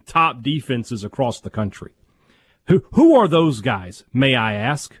gashing top defenses across the country. Who are those guys, may I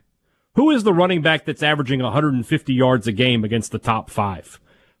ask? Who is the running back that's averaging 150 yards a game against the top 5?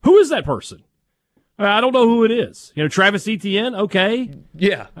 Who is that person? I don't know who it is. Travis Etienne? Okay.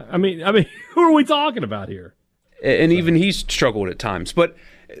 Yeah. I mean, who are we talking about here? And even he's struggled at times. But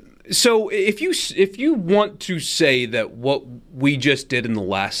so if you want to say that what we just did in the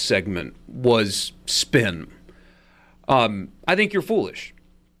last segment was spin, I think you're foolish.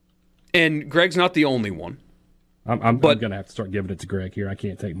 And Greg's not the only one. I'm going to have to start giving it to Greg here. I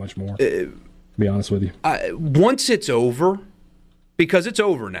can't take much more, to be honest with you. Once it's over, because it's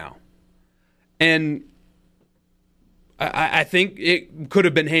over now, and I think it could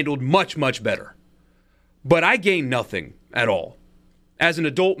have been handled much, much better. But I gained nothing at all as an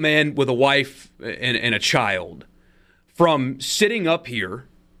adult man with a wife and a child from sitting up here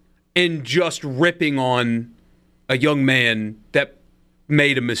and just ripping on a young man that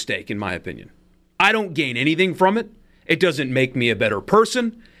made a mistake, in my opinion. I don't gain anything from it. It doesn't make me a better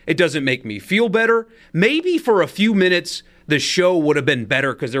person. It doesn't make me feel better. Maybe for a few minutes the show would have been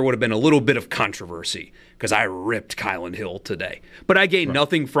better because there would have been a little bit of controversy because I ripped Kylan Hill today. But I gained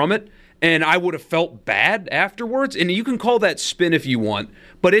nothing from it. And I would have felt bad afterwards. And you can call that spin if you want,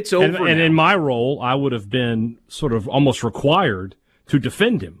 but it's over now. And in my role, I would have been sort of almost required to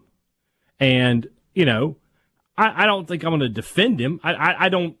defend him. And, I don't think I'm going to defend him.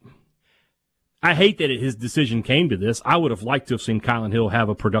 I hate that his decision came to this. I would have liked to have seen Kylan Hill have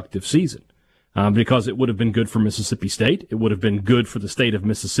a productive season. because it would have been good for Mississippi State. It would have been good for the state of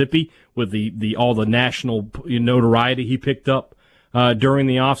Mississippi with all the national notoriety he picked up during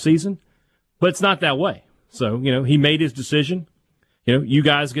the offseason. But it's not that way. So, he made his decision. You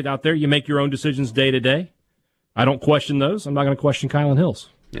guys get out there, you make your own decisions day to day. I don't question those. I'm not going to question Kylan Hills.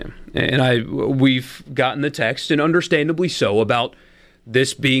 Yeah, and we've gotten the text, and understandably so, about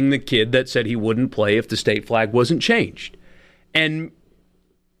this being the kid that said he wouldn't play if the state flag wasn't changed. And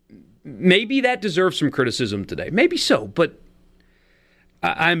maybe that deserves some criticism today. Maybe so, but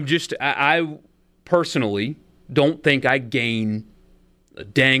I personally don't think I gain a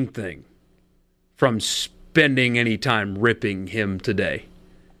dang thing from spending any time ripping him today.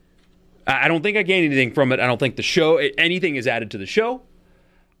 I don't think I gain anything from it. I don't think anything is added to the show.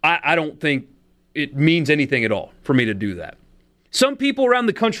 I don't think it means anything at all for me to do that. Some people around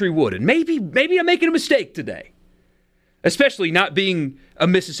the country would, and maybe I'm making a mistake today, especially not being a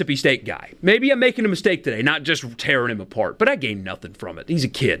Mississippi State guy. Maybe I'm making a mistake today, not just tearing him apart, but I gain nothing from it. He's a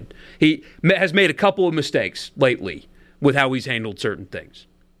kid. He has made a couple of mistakes lately with how he's handled certain things.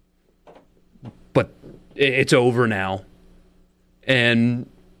 But it's over now, and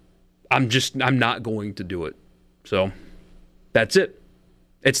I'm not going to do it. So that's it.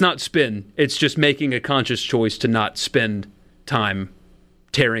 It's not spin. It's just making a conscious choice to not spend time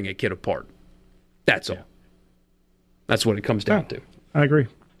tearing a kid apart. That's all. That's what it comes down to. I agree.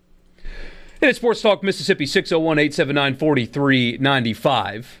 And it's Sports Talk Mississippi,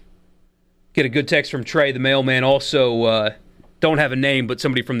 601-879-4395. Get a good text from Trey, the mailman. Also, don't have a name, but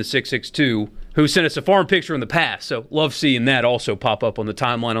somebody from the 662 who sent us a farm picture in the past. So love seeing that also pop up on the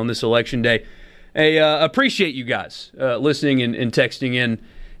timeline on this election day. Appreciate you guys listening and texting in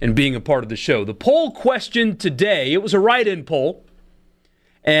and being a part of the show. The poll question today, it was a write-in poll,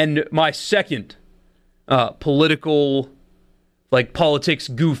 and my second politics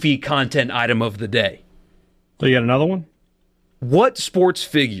goofy content item of the day. So you got another one? What sports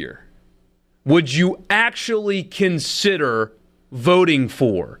figure would you actually consider voting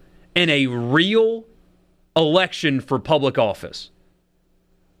for in a real election for public office?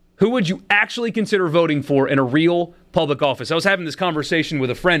 Who would you actually consider voting for in a real public office? I was having this conversation with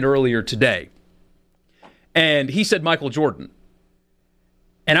a friend earlier today, and he said Michael Jordan.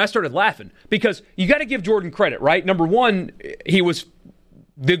 And I started laughing because you got to give Jordan credit, right? Number one, he was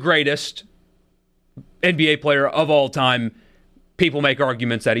the greatest NBA player of all time. People make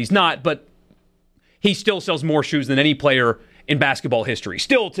arguments that he's not, but he still sells more shoes than any player in basketball history.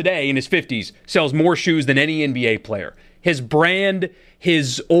 Still today, in his 50s, sells more shoes than any NBA player. His brand,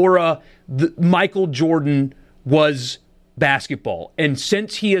 his aura, Michael Jordan was basketball. And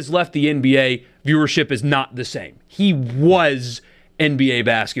since he has left the NBA, viewership is not the same. He was NBA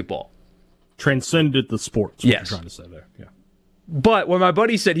basketball. Transcended the sports. Yes. You're trying to say there. Yeah. But when my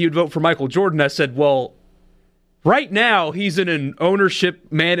buddy said he would vote for Michael Jordan, I said, well, right now he's in an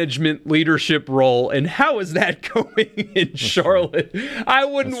ownership, management, leadership role. And how is that going in Charlotte? I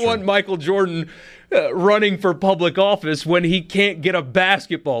wouldn't want Michael Jordan running for public office when he can't get a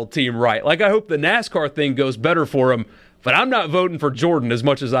basketball team right. Like, I hope the NASCAR thing goes better for him, but I'm not voting for Jordan as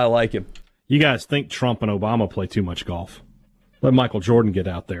much as I like him. You guys think Trump and Obama play too much golf? Let Michael Jordan get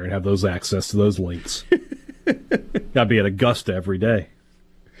out there and have those access to those links. Got to be at Augusta every day.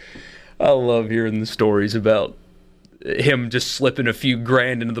 I love hearing the stories about him just slipping a few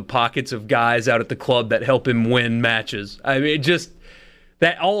grand into the pockets of guys out at the club that help him win matches. I mean, just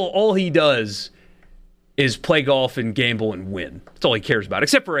that all he does is play golf and gamble and win. That's all he cares about,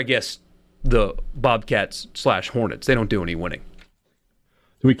 except for, I guess, the Bobcats / Hornets. They don't do any winning.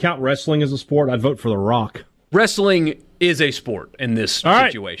 Do we count wrestling as a sport? I'd vote for The Rock. Wrestling is a sport in this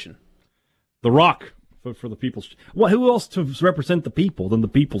situation. The Rock for the people's. Well, who else to represent the people than the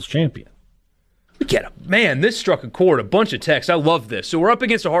people's champion? Man, this struck a chord. A bunch of texts. I love this. So we're up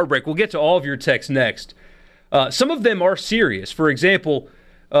against a hard break. We'll get to all of your texts next. Some of them are serious. For example,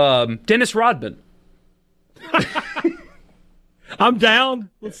 Dennis Rodman. I'm down.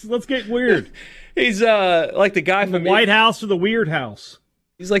 Let's get weird. He's like the guy from the White House or the Weird House.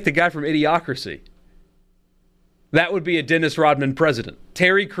 He's like the guy from Idiocracy. That would be a Dennis Rodman president.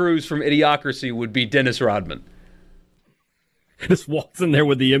 Terry Crews from Idiocracy would be Dennis Rodman. Just walks in there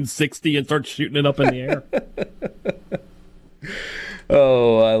with the M60 and starts shooting it up in the air.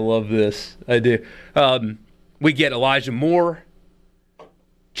 Oh, I love this. I do. We get Elijah Moore,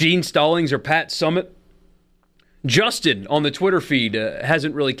 Gene Stallings, or Pat Summitt. Justin on the Twitter feed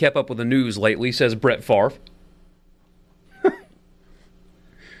hasn't really kept up with the news lately, says Brett Favre.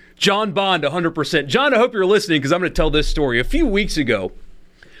 John Bond, 100%. John, I hope you're listening because I'm going to tell this story. A few weeks ago,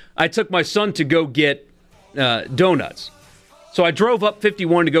 I took my son to go get donuts. So I drove up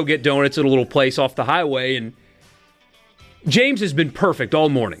 51 to go get donuts at a little place off the highway, and James has been perfect all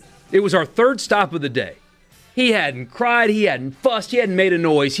morning. It was our third stop of the day. He hadn't cried, he hadn't fussed, he hadn't made a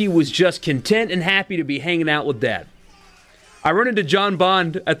noise. He was just content and happy to be hanging out with Dad. I run into John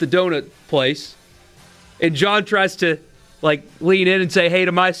Bond at the donut place, and John tries to lean in and say hey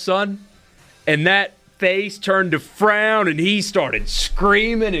to my son, and that face turned to frown, and he started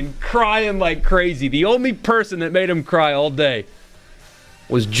screaming and crying like crazy. The only person that made him cry all day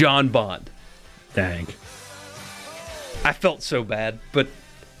was John Bond. Dang. I felt so bad, but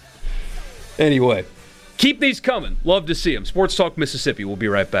anyway, keep these coming. Love to see them. Sports Talk Mississippi. We'll be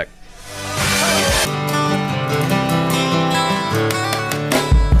right back.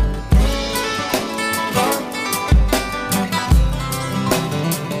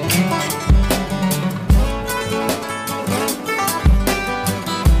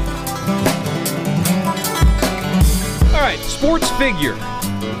 All right, sports figure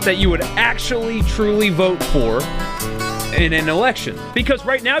that you would actually truly vote for in an election. Because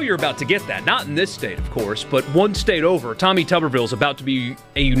right now you're about to get that. Not in this state, of course, but one state over. Tommy Tuberville is about to be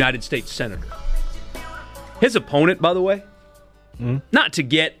a United States Senator. His opponent, by the way, not to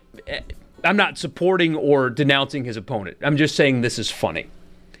get... I'm not supporting or denouncing his opponent. I'm just saying this is funny.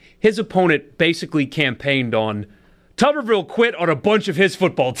 His opponent basically campaigned on Tuberville quit on a bunch of his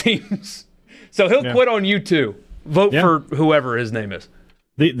football teams. So he'll quit on you too. Vote for whoever his name is.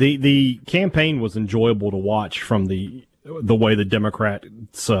 The campaign was enjoyable to watch from the way the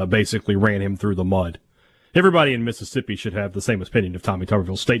Democrats basically ran him through the mud. Everybody in Mississippi should have the same opinion of Tommy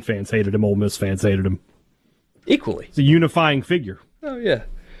Tuberville. State fans hated him. Ole Miss fans hated him. Equally. It's a unifying figure. Oh, yeah.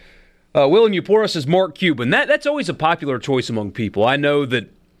 Will in Eupora says Mark Cuban. That's always a popular choice among people. I know that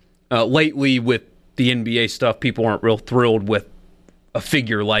lately with the NBA stuff, people aren't real thrilled with a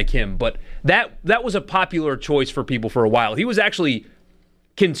figure like him. But that was a popular choice for people for a while. He was actually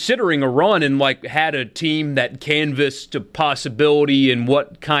considering a run and had a team that canvassed a possibility and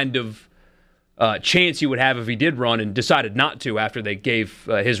what kind of chance he would have if he did run, and decided not to after they gave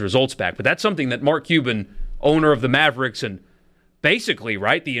his results back. But that's something that Mark Cuban, owner of the Mavericks and basically,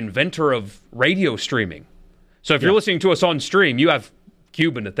 right, the inventor of radio streaming. So if you're listening to us on stream, you have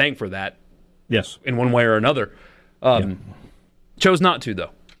Cuban to thank for that. Yes. In one way or another. Chose not to,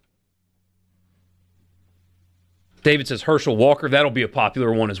 though. David says Herschel Walker. That'll be a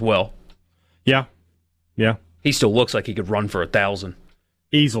popular one as well. Yeah. Yeah. He still looks like he could run for 1,000.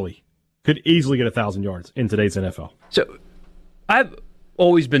 Easily. Could easily get 1,000 yards in today's NFL. So I've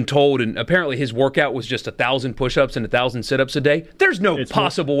always been told, and apparently his workout was just 1,000 push-ups and 1,000 sit-ups a day. There's no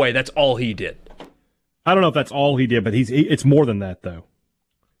possible way that's all he did. I don't know if that's all he did, but it's more than that, though.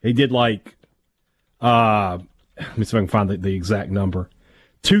 He did let me see if I can find the exact number.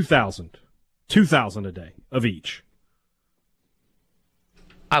 2,000 a day of each.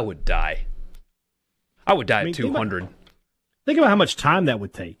 I would die. At 200. Think about how much time that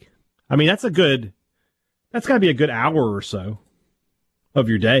would take. I mean, that's got to be a good hour or so of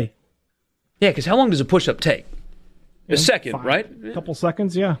your day. Yeah, because how long does a push-up take? A second, right? A couple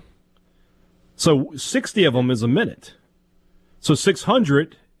seconds, yeah. So 60 of them is a minute. So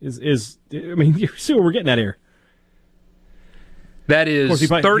 600 is I mean, you see what we're getting at here. That is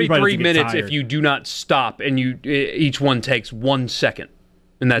 33 minutes tired. if you do not stop, and each one takes 1 second,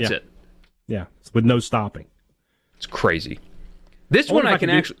 and that's it. Yeah, with no stopping. It's crazy. This one I can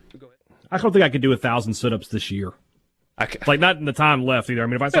actually... Go ahead. I don't think I could do 1,000 sit-ups this year. Not in the time left either. I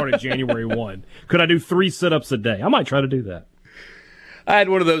mean, if I started January 1, could I do 3 sit-ups a day? I might try to do that. I had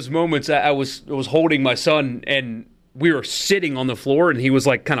one of those moments. I was holding my son, and we were sitting on the floor, and he was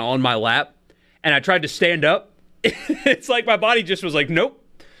kind of on my lap, and I tried to stand up. It's like my body just was like, nope,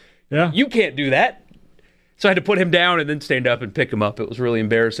 you can't do that. So I had to put him down and then stand up and pick him up. It was really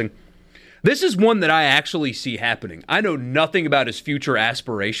embarrassing. This is one that I actually see happening. I know nothing about his future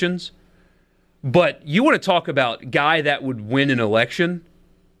aspirations, but you want to talk about guy that would win an election?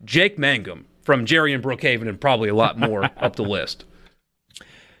 Jake Mangum from Jerry and Brookhaven, and probably a lot more up the list.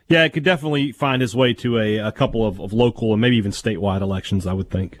 Yeah, it could definitely find his way to a couple of local and maybe even statewide elections, I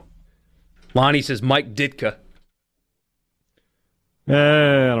would think. Lonnie says Mike Ditka.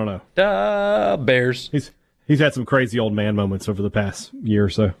 I don't know. Bears. He's had some crazy old man moments over the past year or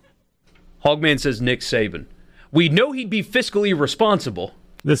so. Hogman says Nick Saban. We know he'd be fiscally responsible.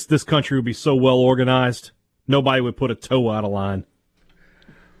 This country would be so well organized, nobody would put a toe out of line.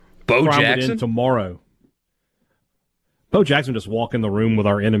 Bo Crime Jackson? would end tomorrow. Bo Jackson would just walk in the room with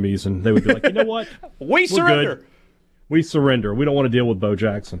our enemies, and they would be like, you know what? We surrender. Good. We surrender. We don't want to deal with Bo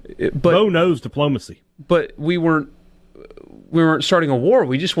Jackson. Bo knows diplomacy. But we weren't we weren't starting a war.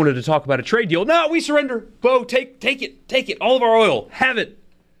 We just wanted to talk about a trade deal. No, we surrender. Bo, take it. All of our oil. Have it.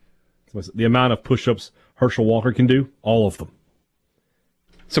 The amount of push-ups Herschel Walker can do, all of them.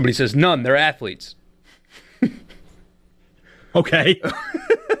 Somebody says none. They're athletes. Okay.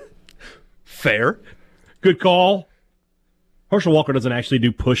 Fair. Good call. Herschel Walker doesn't actually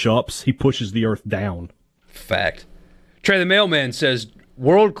do push-ups. He pushes the earth down. Fact. Trey the Mailman says,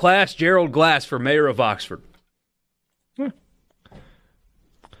 world-class Gerald Glass for mayor of Oxford.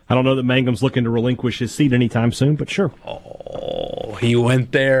 I don't know that Mangum's looking to relinquish his seat anytime soon, but sure. Oh, he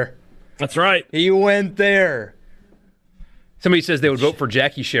went there. That's right. He went there. Somebody says they would vote for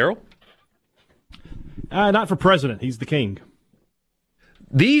Jackie Sherrill. Not for president. He's the king.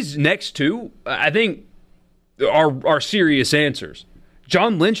 These next two, I think, are serious answers.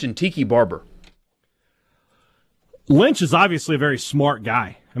 John Lynch and Tiki Barber. Lynch is obviously a very smart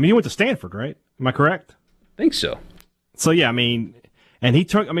guy. I mean, he went to Stanford, right? Am I correct? I think so. So, yeah, I mean, and he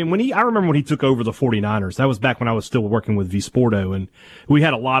took, I remember when he took over the 49ers. That was back when I was still working with V Sporto, and we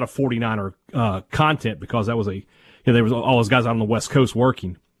had a lot of 49er content because that was there was all those guys out on the West Coast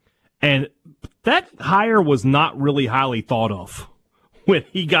working. And that hire was not really highly thought of when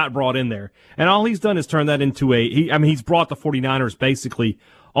he got brought in there. And all he's done is turn that into he's brought the 49ers basically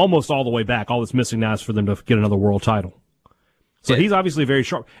almost all the way back. All that's missing now is for them to get another world title. So he's obviously very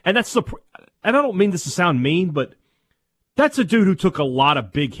sharp. And and I don't mean this to sound mean, but that's a dude who took a lot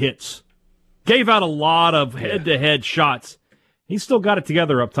of big hits, gave out a lot of head-to-head shots. He's still got it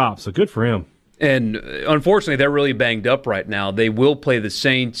together up top, so good for him. And unfortunately, they're really banged up right now. They will play the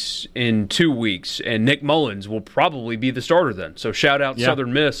Saints in 2 weeks, and Nick Mullins will probably be the starter then. So shout out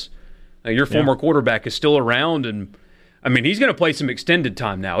Southern Miss. Your former quarterback is still around, and I mean, he's going to play some extended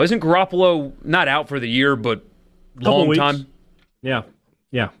time now. Isn't Garoppolo not out for the year, but long time? Yeah.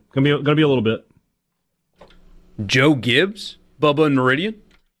 Gonna be a little bit. Joe Gibbs, Bubba and Meridian?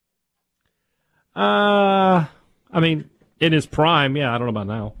 In his prime, I don't know about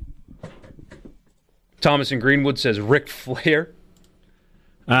now. Thomas in Greenwood says Ric Flair.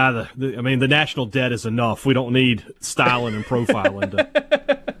 The national debt is enough. We don't need styling and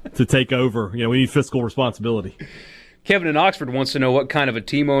profiling to take over. We need fiscal responsibility. Kevin in Oxford wants to know what kind of a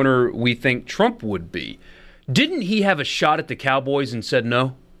team owner we think Trump would be. Didn't he have a shot at the Cowboys and said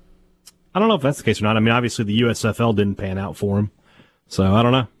no? I don't know if that's the case or not. Obviously the USFL didn't pan out for him, so I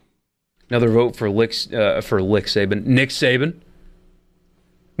don't know. Another vote for Nick Saban.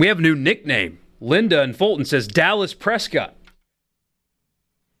 We have a new nickname. Linda in Fulton says Dallas Prescott.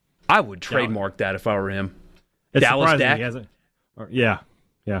 I would trademark that if I were him. It's Dallas Dak. He hasn't. Yeah.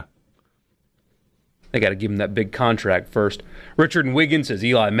 They got to give him that big contract first. Richard and Wiggins says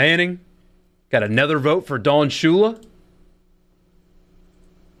Eli Manning. Got another vote for Don Shula.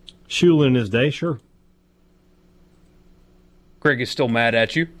 Shula in his day, sure. Greg is still mad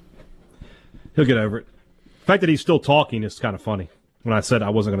at you. He'll get over it. The fact that he's still talking is kind of funny when I said I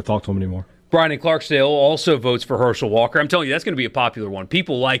wasn't going to talk to him anymore. Brian in Clarksdale also votes for Herschel Walker. I'm telling you, that's going to be a popular one.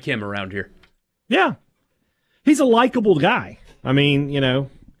 People like him around here. Yeah. He's a likable guy. The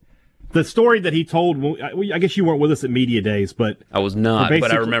story that he told, I guess you weren't with us at Media Days, but... I was not,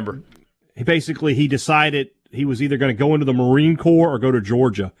 but I remember. He decided he was either going to go into the Marine Corps or go to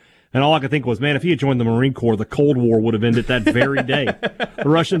Georgia. And all I could think was, man, if he had joined the Marine Corps, the Cold War would have ended that very day. The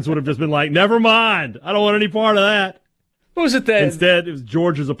Russians would have just been like, never mind. I don't want any part of that. What was it that? Instead, it was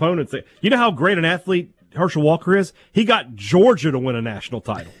Georgia's opponents. You know how great an athlete Herschel Walker is? He got Georgia to win a national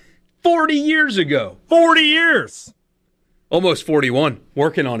title. 40 years ago. 40 years! Almost 41.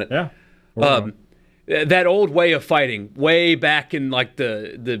 Working on it. Yeah. That old way of fighting, way back in like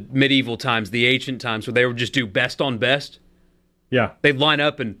the medieval times, the ancient times, where they would just do best on best. Yeah. They'd line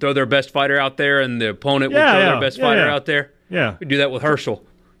up and throw their best fighter out there, and the opponent would throw their best fighter out there. Yeah. We'd do that with Herschel.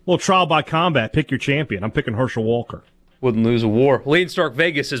 A little trial by combat. Pick your champion. I'm picking Herschel Walker. Wouldn't lose a war. Lean Stark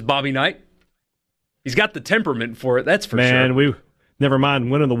Vegas says Bobby Knight. He's got the temperament for it, that's for sure. Man, we never mind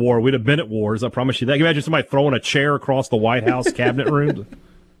winning the war. We'd have been at wars, I promise you that. Can you imagine somebody throwing a chair across the White House cabinet room?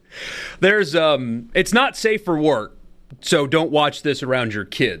 There's it's not safe for work, so don't watch this around your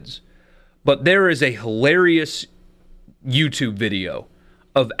kids. But there is a hilarious YouTube video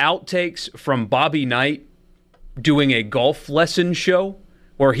of outtakes from Bobby Knight doing a golf lesson show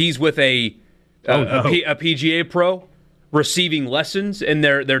where he's with a PGA pro receiving lessons, and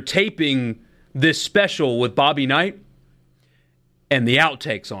they're taping this special with Bobby Knight and the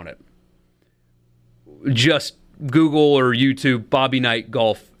outtakes on it. Just Google or YouTube Bobby Knight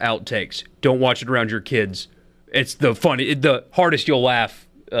golf outtakes. Don't watch it around your kids. It's the hardest you'll laugh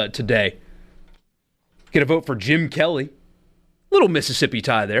today. Get a vote for Jim Kelly. Little Mississippi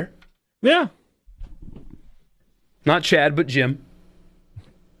tie there. Yeah. Not Chad, but Jim.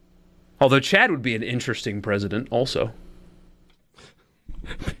 Although Chad would be an interesting president also.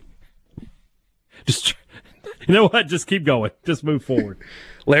 Just, you know what? Just keep going. Just move forward.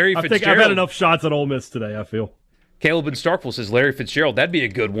 Larry I Fitzgerald. think I've had enough shots at Ole Miss today, I feel. Caleb in Starkville says Larry Fitzgerald. That'd be a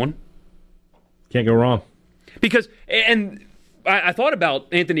good one. Can't go wrong. Because, and I thought about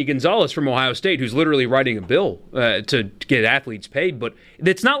Anthony Gonzalez from Ohio State, who's literally writing a bill to get athletes paid, but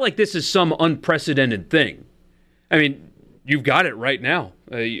it's not like this is some unprecedented thing. I mean, you've got it right now.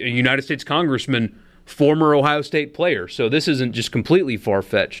 A United States congressman, former Ohio State player, so this isn't just completely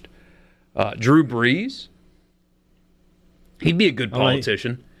far-fetched. Drew Brees, he'd be a good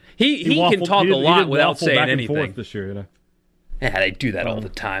politician. He can talk a lot without saying back and anything. forth this year, you know. Yeah, they do that all the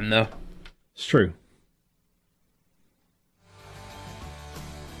time, though. It's true.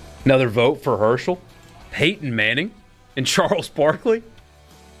 Another vote for Herschel, Peyton Manning, and Charles Barkley.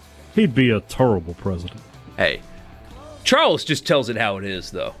 He'd be a terrible president. Hey, Charles just tells it how it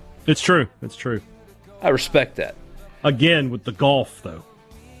is, though. It's true. It's true. I respect that. Again, with the golf, though.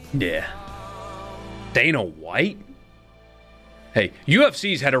 Yeah. Dana White? Hey,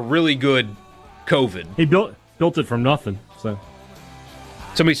 UFC's had a really good COVID. He built it from nothing. So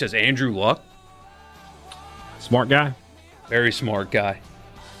Somebody says Andrew Luck. smart guy. Very smart guy.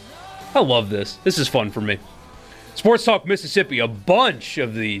 I love this. This is fun for me. Sports Talk Mississippi, a bunch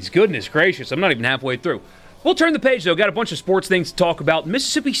of these. Goodness gracious, I'm not even halfway through. We'll turn the page, though. Got a bunch of sports things to talk about.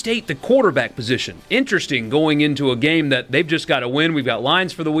 Mississippi State, the quarterback position. Interesting going into a game that they've just got to win. We've got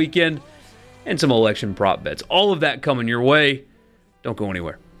lines for the weekend and some election prop bets. All of that coming your way. Don't go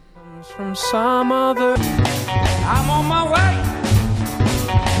anywhere. From some other, I'm on my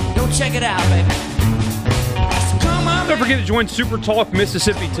way. Go check it out, baby. Come on, Don't forget to join Super Talk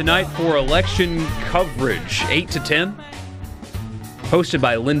Mississippi tonight for election coverage, 8 to 10. Hosted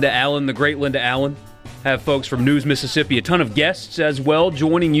by Linda Allen, the great Linda Allen. Have folks from News Mississippi, a ton of guests as well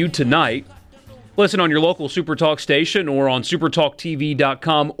joining you tonight. Listen on your local Super Talk station or on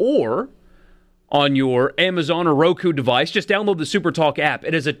supertalktv.com or on your Amazon or Roku device. Just download the Super Talk app.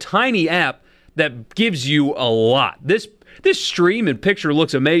 It is a tiny app that gives you a lot. This stream and picture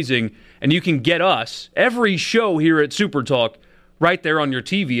looks amazing, and you can get us, every show here at Super Talk, right there on your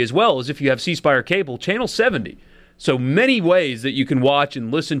TV, as well as if you have C Spire Cable, Channel 70. So many ways that you can watch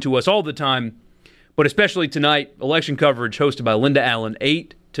and listen to us all the time, but especially tonight, election coverage hosted by Linda Allen,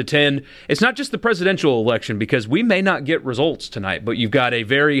 8 to 10. It's not just the presidential election, because we may not get results tonight, but you've got a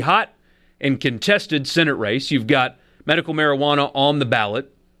very hot and contested Senate race. You've got medical marijuana on the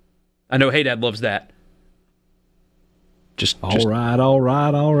ballot. I know Haydad loves that. All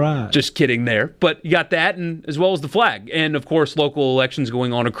right. Just kidding there. But you got that, and as well as the flag. And, of course, local elections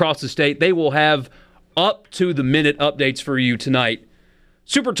going on across the state. They will have up-to-the-minute updates for you tonight.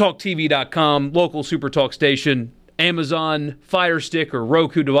 SuperTalkTV.com, local SuperTalk station, Amazon, Fire Stick, or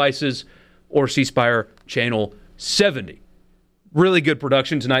Roku devices, or C Spire Channel 70. Really good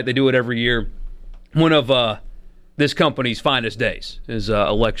production tonight. They do it every year. One of this company's finest days is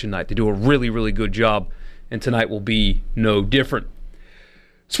election night. They do a really, really good job, and tonight will be no different.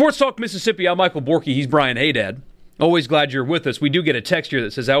 Sports Talk Mississippi, I'm Michael Borky. He's Brian Haydad. Always glad you're with us. We do get a text here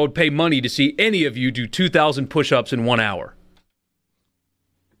that says, I would pay money to see any of you do 2,000 push-ups in 1 hour.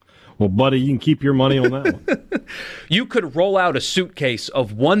 Well, buddy, you can keep your money on that one. You could roll out a suitcase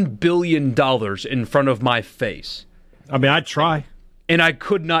of $1 billion in front of my face. I mean, I'd try. And I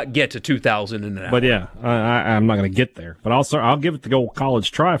could not get to 2,000 in an hour. But yeah, I'm not going to get there. But I'll give it the old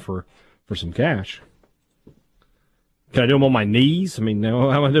college try for some cash. Can I do them on my knees? I mean, no,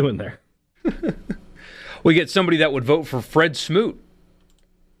 how am I doing there? We get somebody that would vote for Fred Smoot.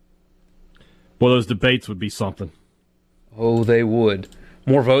 Well, those debates would be something. Oh, they would.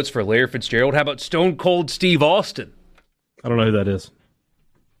 More votes for Larry Fitzgerald. How about Stone Cold Steve Austin? I don't know who that is.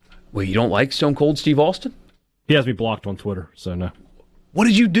 Well, you don't like Stone Cold Steve Austin? He has me blocked on Twitter, so no. What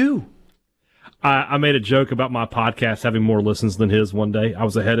did you do? I made a joke about my podcast having more listens than his one day. I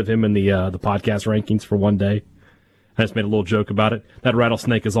was ahead of him in the podcast rankings for one day. I just made a little joke about it. That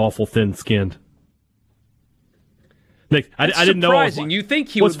rattlesnake is awful thin-skinned. Nick, I didn't know. Surprising. You think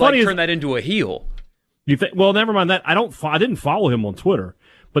he would turn that into a heel? You think? Well, never mind that. I didn't follow him on Twitter.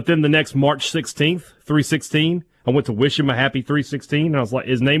 But then the next March 16th, 316, I went to wish him a happy 316, and I was like,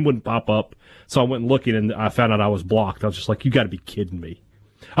 his name wouldn't pop up. So I went looking, and I found out I was blocked. I was just like, you got to be kidding me.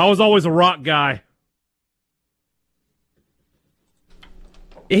 I was always a Rock guy.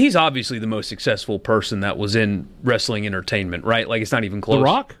 He's obviously the most successful person that was in wrestling entertainment, right? Like, it's not even close. The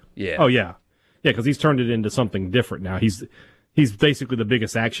Rock? Yeah. Oh, yeah. Yeah, because he's turned it into something different now. He's basically the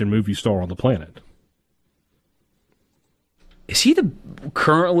biggest action movie star on the planet. Is he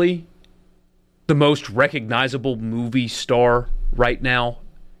currently the most recognizable movie star right now.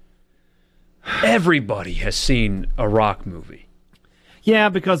 Everybody has seen a Rock movie. Yeah,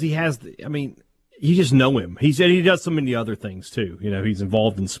 because he has. You just know him. He does so many other things too. He's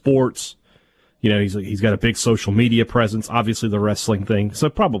involved in sports. He's got a big social media presence. Obviously, the wrestling thing. So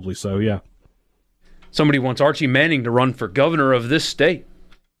probably so. Yeah. Somebody wants Archie Manning to run for governor of this state.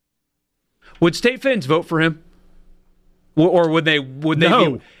 Would state fans vote for him? Or would they?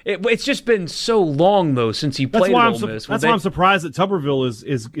 No. It's just been so long though since he played at Ole Miss. That's why I'm surprised that Tuberville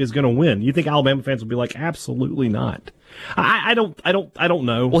is going to win. You think Alabama fans will be like, absolutely not? I don't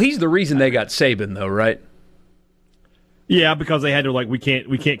know. Well, he's the reason they got Saban though, right? Yeah, because they had to we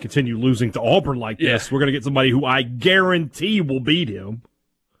can't continue losing to Auburn like this. We're going to get somebody who I guarantee will beat him.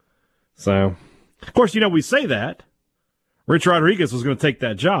 So, of course, we say that. Rich Rodriguez was going to take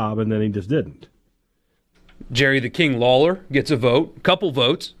that job, and then he just didn't. Jerry the King Lawler gets a vote, couple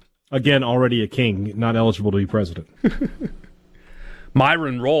votes. Again, already a king, not eligible to be president.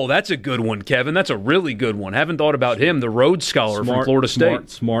 Myron Roll, that's a good one, Kevin. That's a really good one. Haven't thought about him, the Rhodes Scholar from Florida State.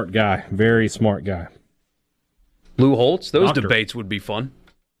 Smart guy. Very smart guy. Lou Holtz, those debates would be fun.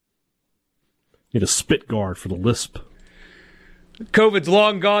 Need a spit guard for the lisp. COVID's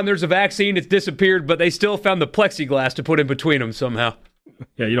long gone. There's a vaccine. It's disappeared, but they still found the plexiglass to put in between them somehow.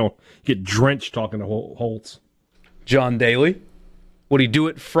 Yeah, you don't get drenched talking to Holtz. John Daly. Would he do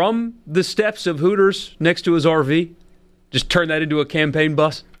it from the steps of Hooters next to his RV? Just turn that into a campaign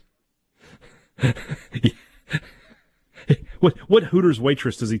bus? What Hooters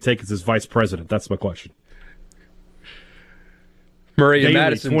waitress does he take as his vice president? That's my question. Murray Daly, and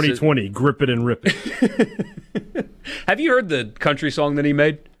Madison 2020, grip it and rip it. Have you heard the country song that he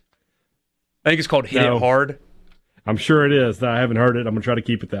made? I think it's called Hit It Hard. I'm sure it is. I haven't heard it. I'm going to try to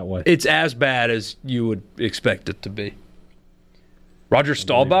keep it that way. It's as bad as you would expect it to be. Roger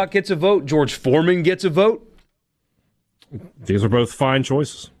Staubach gets a vote. George Foreman gets a vote. These are both fine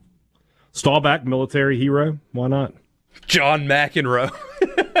choices. Staubach, military hero. Why not? John McEnroe.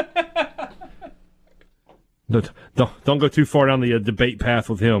 Don't go too far down the debate path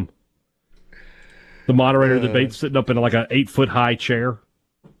with him. The moderator of the debate sitting up in like an 8-foot high chair.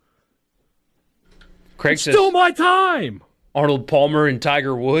 Craig it's says, still my time. Arnold Palmer and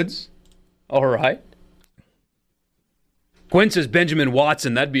Tiger Woods. All right. Gwen says Benjamin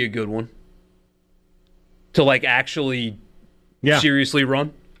Watson. That'd be a good one. To actually seriously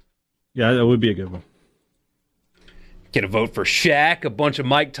run. Yeah, that would be a good one. Get a vote for Shaq, a bunch of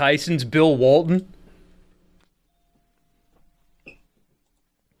Mike Tysons, Bill Walton.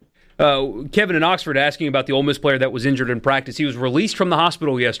 Kevin in Oxford asking about the Ole Miss player that was injured in practice. He was released from the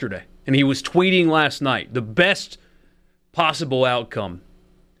hospital yesterday, and he was tweeting last night. The best possible outcome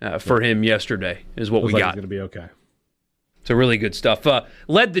for him yesterday is what we got. It's going to be okay. So really good stuff.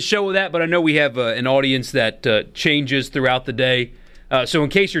 Led the show with that, but I know we have an audience that changes throughout the day. So in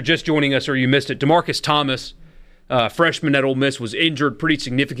case you're just joining us or you missed it, DeMarcus Thomas, freshman at Ole Miss, was injured pretty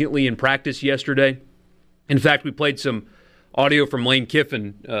significantly in practice yesterday. In fact, we played some audio from Lane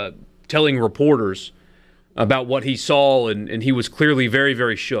Kiffin telling reporters about what he saw, and he was clearly very,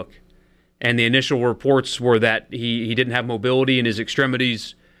 very shook. And the initial reports were that he didn't have mobility in his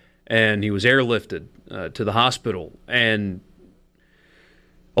extremities, and he was airlifted to the hospital. And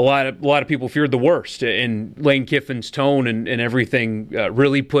a lot of people feared the worst. And Lane Kiffin's tone and everything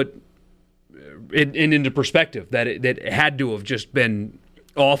really put it into perspective that it had to have just been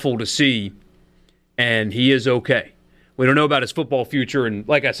awful to see. And he is okay. We don't know about his football future, and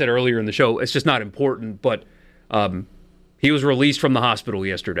like I said earlier in the show, it's just not important, but he was released from the hospital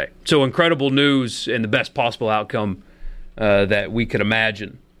yesterday. So incredible news and the best possible outcome that we could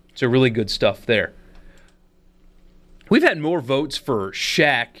imagine. So really good stuff there. We've had more votes for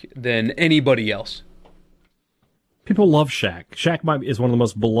Shaq than anybody else. People love Shaq. Shaq is one of the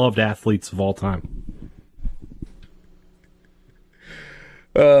most beloved athletes of all time.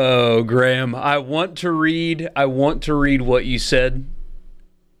 Oh, Graham, I want to read what you said.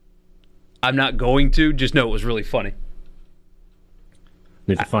 I'm not going to. Just know it was really funny.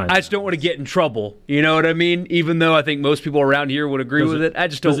 Need to find I just don't want to get in trouble. You know what I mean? Even though I think most people around here would agree with it. I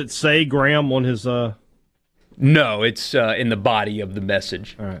just don't. Does it say Graham on his... No, it's in the body of the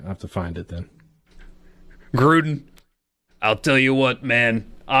message. All right, I have to find it then. Gruden, I'll tell you what, man.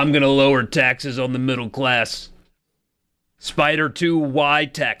 I'm going to lower taxes on the middle class. Spider 2, why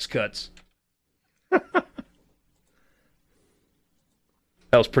tax cuts? That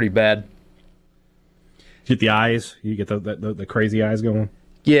was pretty bad. Get the eyes? You get the crazy eyes going?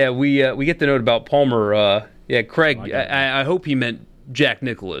 Yeah, we get the note about Palmer. Craig, I hope he meant Jack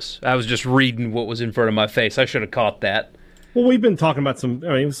Nicklaus. I was just reading what was in front of my face. I should have caught that. Well, we've been talking about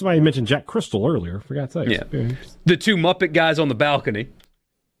somebody mentioned Jack Crystal earlier, for God's sake. Yeah. The two Muppet guys on the balcony.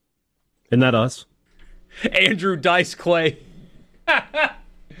 Isn't that us? Andrew Dice Clay.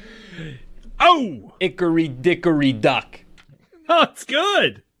 Oh! Hickory dickory duck. Oh, it's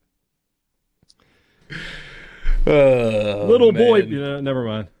good. Little boy. Never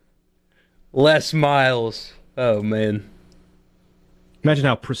mind. Les Miles. Oh, man. Imagine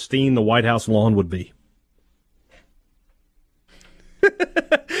how pristine the White House lawn would be.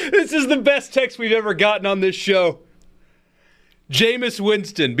 This is the best text we've ever gotten on this show. Jameis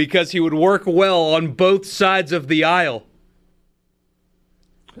Winston, because he would work well on both sides of the aisle.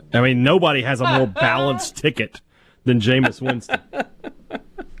 I mean, nobody has a more balanced ticket than Jameis Winston.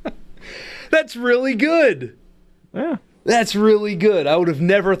 That's really good. Yeah. That's really good. I would have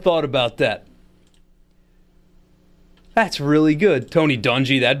never thought about that. That's really good. Tony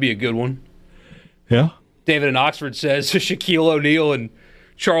Dungy, that'd be a good one. Yeah. David in Oxford says Shaquille O'Neal and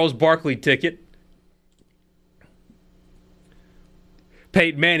Charles Barkley ticket.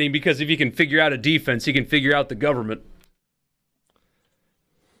 Peyton Manning, because if he can figure out a defense, he can figure out the government.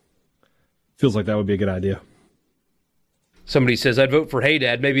 Feels like that would be a good idea. Somebody says, I'd vote for Hey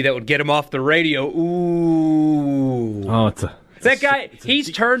Dad. Maybe that would get him off the radio. Ooh. Oh, that guy,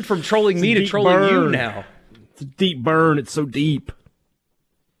 he's turned from trolling me to trolling you now. It's a deep burn. It's so deep.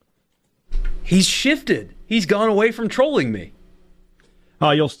 He's shifted. He's gone away from trolling me.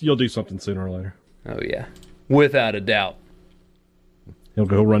 Oh, you'll do something sooner or later. Oh, yeah. Without a doubt. He'll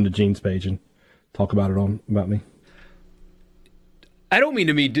go run to Gene's page and talk about me. I don't mean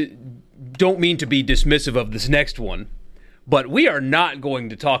to be dismissive of this next one, but we are not going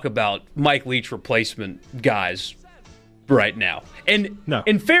to talk about Mike Leach replacement guys right now. And no.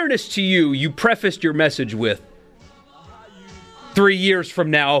 In fairness to you, you prefaced your message with 3 years from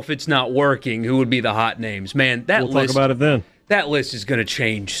now, if it's not working, who would be the hot names? Man, we'll talk about it then. That list is going to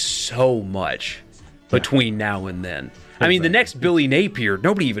change so much between now and then. Exactly. I mean, the next Billy Napier,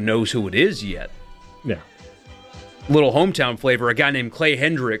 nobody even knows who it is yet. Yeah. Little hometown flavor, a guy named Clay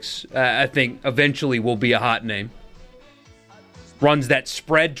Hendricks, I think eventually will be a hot name. Runs that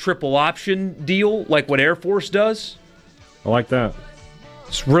spread triple option deal like what Air Force does. I like that.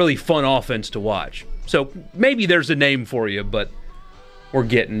 It's really fun offense to watch. So maybe there's a name for you, but we're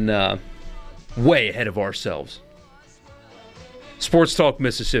getting way ahead of ourselves. Sports Talk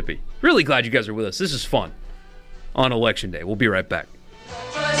Mississippi. Really glad you guys are with us. This is fun on Election Day. We'll be right back.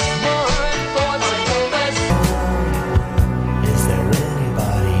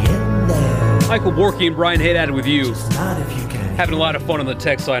 Michael Borky and Brian Haydad with you. Having a lot of fun on the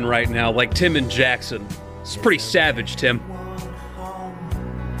text line right now, like Tim and Jackson. It's pretty savage, Tim.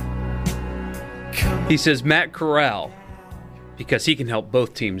 He says Matt Corral, because he can help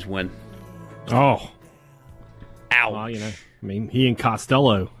both teams win. Oh. Ouch. Well, I mean, he and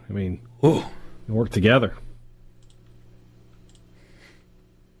Costello, they work together.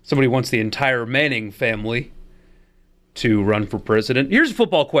 Somebody wants the entire Manning family to run for president. Here's a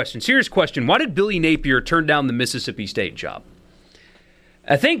football question. Serious question. Why did Billy Napier turn down the Mississippi State job?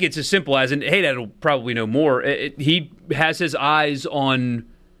 I think it's as simple as, and hey, that'll probably know more. He has his eyes on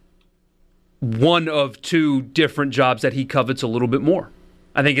one of two different jobs that he covets a little bit more.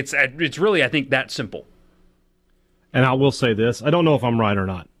 I think it's really, I think, that simple. And I will say this. I don't know if I'm right or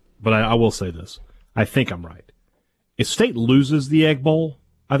not, but I will say this. I think I'm right. If State loses the Egg Bowl,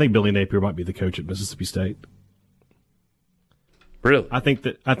 I think Billy Napier might be the coach at Mississippi State. Really? I think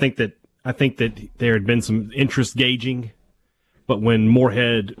that there had been some interest gauging, but when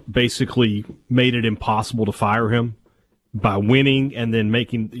Moorhead basically made it impossible to fire him by winning and then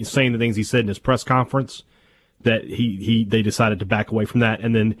saying the things he said in his press conference, that they decided to back away from that.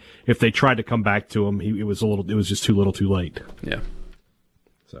 And then if they tried to come back to him, it was just too little, too late. Yeah.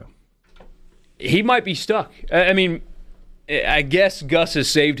 So he might be stuck. I mean, I guess Gus has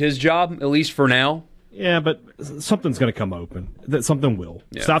saved his job, at least for now. Yeah, but something's going to come open. Something will.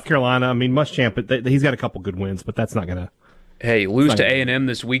 Yeah. South Carolina, I mean, Muschamp, he's got a couple good wins, but that's not going to. Hey, lose to A&M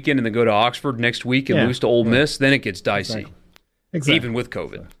this weekend and then go to Oxford next week and lose to Ole Miss, then it gets dicey. Exactly. Even with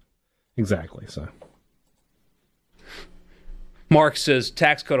COVID. Exactly. So. Mark says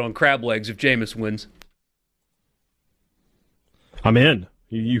tax cut on crab legs if Jameis wins. I'm in.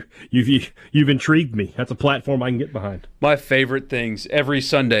 You've intrigued me. That's a platform I can get behind. My favorite things every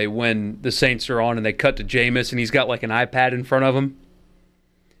Sunday when the Saints are on and they cut to Jameis and he's got like an iPad in front of him,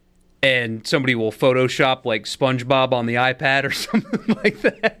 and somebody will Photoshop like SpongeBob on the iPad or something like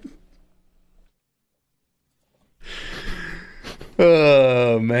that.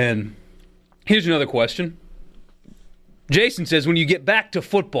 Oh man! Here's another question. Jason says, when you get back to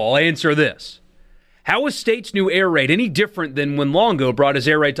football, answer this. How is State's new air raid any different than when Longo brought his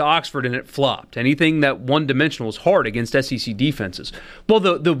air raid to Oxford and it flopped? Anything that one-dimensional is hard against SEC defenses. Well,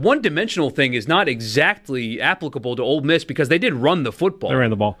 the one-dimensional thing is not exactly applicable to Ole Miss because they did run the football. They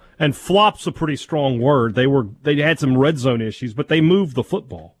ran the ball. And flop's a pretty strong word. They had some red zone issues, but they moved the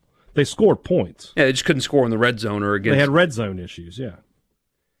football. They scored points. Yeah, they just couldn't score in the red zone or against. They had red zone issues, yeah.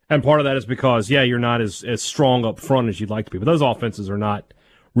 And part of that is because, you're not as strong up front as you'd like to be. But those offenses are not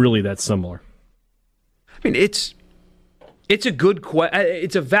really that similar. I mean, it's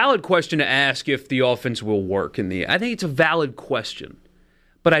a valid question to ask if the offense will work I think it's a valid question,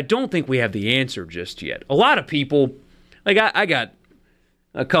 but I don't think we have the answer just yet. A lot of people, like I got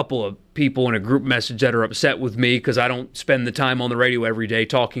a couple of people in a group message that are upset with me because I don't spend the time on the radio every day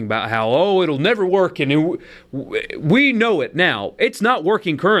talking about how it'll never work, and we know it now. It's not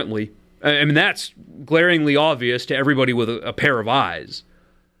working currently. I mean, that's glaringly obvious to everybody with a pair of eyes.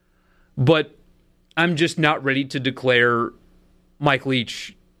 But I'm just not ready to declare Mike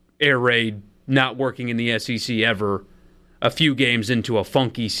Leach air raid not working in the SEC ever a few games into a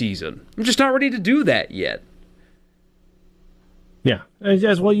funky season. I'm just not ready to do that yet. Yeah,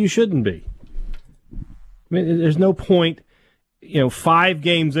 as well you shouldn't be. I mean, there's no point, 5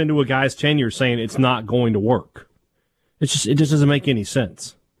 games into a guy's tenure saying it's not going to work. It just doesn't make any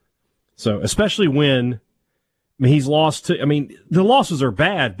sense. So, especially when he's lost to, the losses are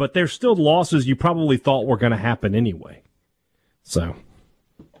bad, but they're still losses you probably thought were going to happen anyway. So,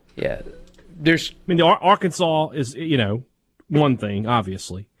 yeah, Arkansas is, one thing,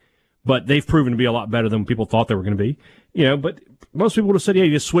 obviously, but they've proven to be a lot better than people thought they were going to be. But most people would have said, you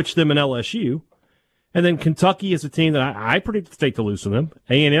just switch them in LSU. And then Kentucky is a team that I predict State to lose to them.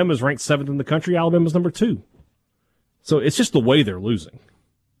 A&M is ranked 7th in the country. Alabama's number 2. So it's just the way they're losing.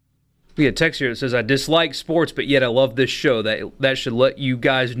 We get a text here that says, I dislike sports, but yet I love this show. That should let you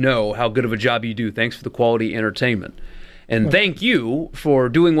guys know how good of a job you do. Thanks for the quality entertainment. And thank you for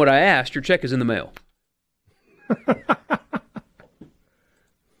doing what I asked. Your check is in the mail.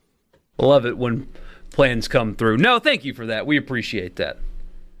 Love it when plans come through. No, thank you for that. We appreciate that.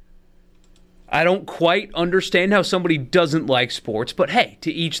 I don't quite understand how somebody doesn't like sports, but hey,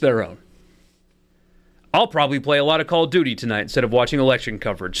 to each their own. I'll probably play a lot of Call of Duty tonight instead of watching election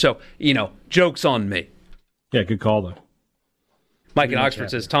coverage. So, joke's on me. Yeah, good call, though. Mike in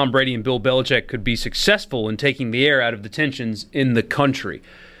Oxford says Tom Brady and Bill Belichick could be successful in taking the air out of the tensions in the country.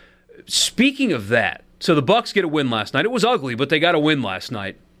 Speaking of that, so the Bucs get a win last night. It was ugly, but they got a win last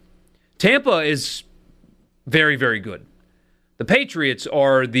night. Tampa is very, very good. The Patriots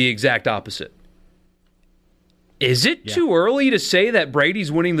are the exact opposite. Is it too early to say that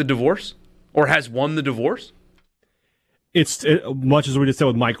Brady's winning the divorce? Or has won the divorce? It's much as we just said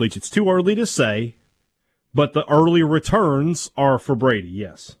with Mike Leach. It's too early to say, but the early returns are for Brady,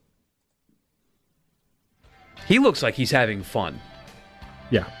 yes. He looks like he's having fun.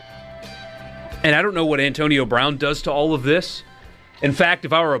 Yeah. And I don't know what Antonio Brown does to all of this. In fact,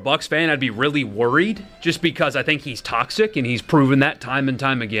 if I were a Bucs fan, I'd be really worried just because I think he's toxic and he's proven that time and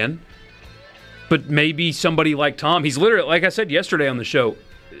time again. But maybe somebody like Tom, he's literally, like I said yesterday on the show,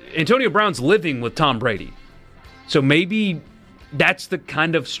 Antonio Brown's living with Tom Brady. So maybe that's the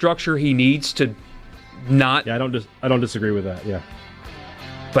kind of structure he needs to not... Yeah, I don't disagree with that, yeah.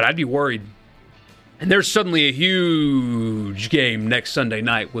 But I'd be worried. And there's suddenly a huge game next Sunday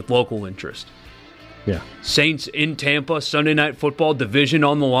night with local interest. Yeah. Saints in Tampa, Sunday Night Football, division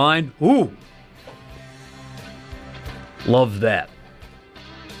on the line. Ooh. Love that.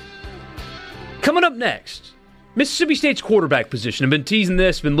 Coming up next, Mississippi State's quarterback position. I've been teasing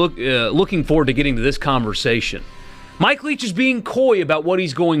this, been looking forward to getting to this conversation. Mike Leach is being coy about what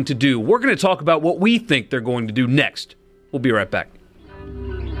he's going to do. We're going to talk about what we think they're going to do next. We'll be right back.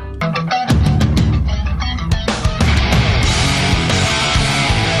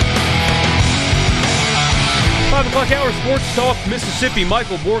 O'clock hour Sports Talk Mississippi.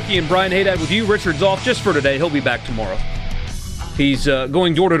 Michael Borky and Brian Haydad with you. Richard's off just for today. He'll be back tomorrow. He's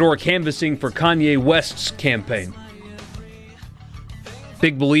going door-to-door canvassing for Kanye West's campaign.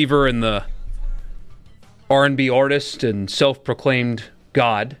 Big believer in the R&B artist and self-proclaimed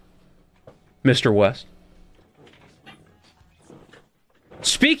God, Mr. West.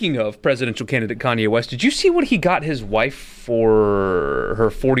 Speaking of presidential candidate Kanye West, did you see what he got his wife for her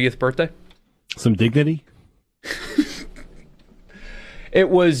 40th birthday? Some dignity? It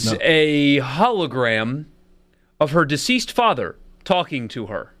was a hologram of her deceased father talking to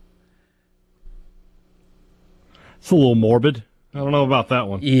her. It's a little morbid. I don't know about that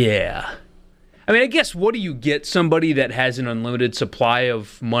one. Yeah. I mean, I guess what do you get somebody that has an unlimited supply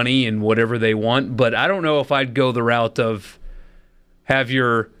of money and whatever they want, but I don't know if I'd go the route of have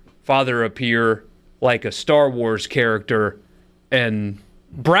your father appear like a Star Wars character and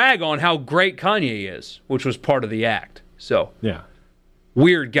brag on how great Kanye is, which was part of the act. So, yeah,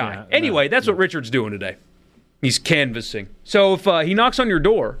 weird guy. Anyway, that's what Richard's doing today. He's canvassing. So if he knocks on your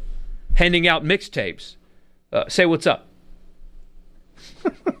door, handing out mixtapes, say what's up.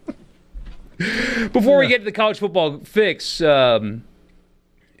 Before we get to the college football fix, Quinn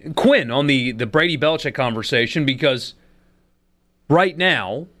on the Brady Belichick conversation, because right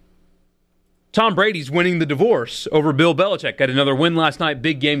now, Tom Brady's winning the divorce over Bill Belichick. Got another win last night.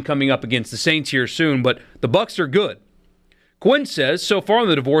 Big game coming up against the Saints here soon, but the Bucs are good. Quinn says, so far in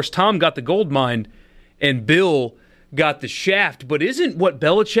the divorce, Tom got the gold mine and Bill got the shaft, but isn't what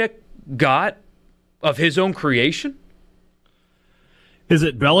Belichick got of his own creation? Is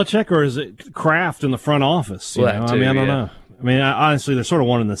it Belichick or is it Kraft in the front office? I don't know. I mean, honestly, they're sort of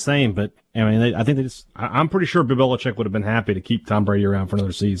one and the same, but I mean, I think they just. I'm pretty sure Bill Belichick would have been happy to keep Tom Brady around for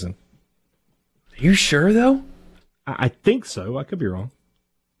another season. Are you sure, though? I think so. I could be wrong.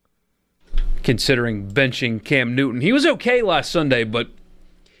 Considering benching Cam Newton, he was okay last Sunday, but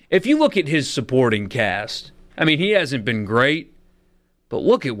if you look at his supporting cast, I mean, he hasn't been great, but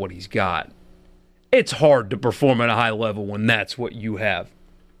look at what he's got. It's hard to perform at a high level when that's what you have.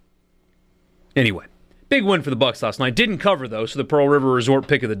 Anyway, big win for the Bucs last night. Didn't cover, though, so the Pearl River Resort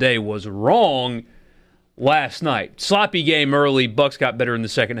pick of the day was wrong last night. Sloppy game early. Bucs got better in the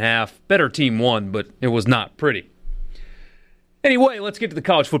second half. Better team won, but it was not pretty. Anyway, let's get to the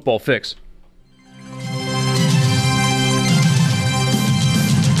college football fix.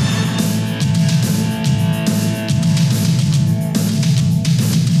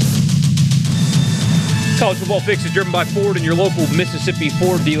 College Football Fix is driven by Ford and your local Mississippi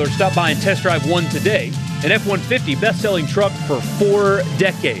Ford dealer. Stop by and test drive one today. An F-150 best-selling truck for 4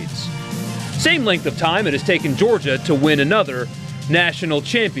 decades. Same length of time it has taken Georgia to win another national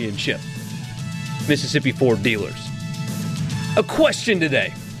championship. Mississippi Ford dealers. A question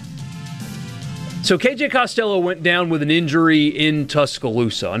today. So KJ Costello went down with an injury in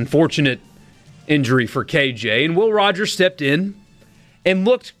Tuscaloosa. Unfortunate injury for KJ. And Will Rogers stepped in and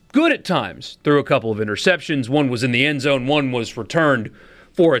looked good at times through a couple of interceptions. One was in the end zone, one was returned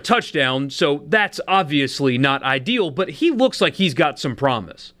for a touchdown. So that's obviously not ideal, but he looks like he's got some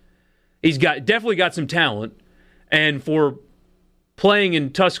promise. He's definitely got some talent. And for playing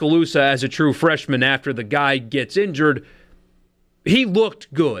in Tuscaloosa as a true freshman after the guy gets injured, he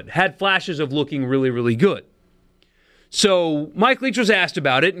looked good, had flashes of looking really, really good. So Mike Leach was asked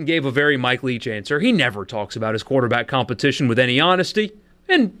about it and gave a very Mike Leach answer. He never talks about his quarterback competition with any honesty.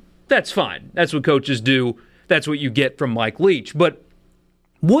 And that's fine. That's what coaches do. That's what you get from Mike Leach. But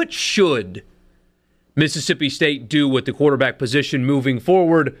what should Mississippi State do with the quarterback position moving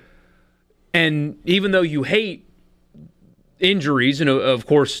forward? And even though you hate injuries, and of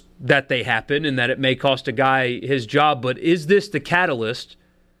course that they happen and that it may cost a guy his job, but is this the catalyst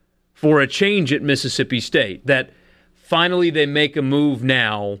for a change at Mississippi State? That finally they make a move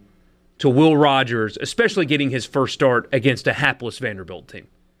now to Will Rogers, especially getting his first start against a hapless Vanderbilt team?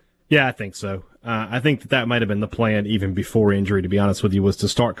 Yeah, I think so. I think that might have been the plan even before injury, to be honest with you, was to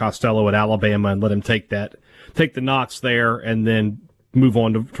start Costello at Alabama and let him take the knocks there and then move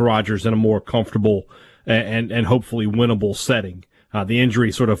on to Rogers in a more comfortable and hopefully winnable setting. The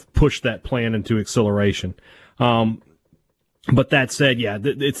injury sort of pushed that plan into acceleration. But that said, yeah,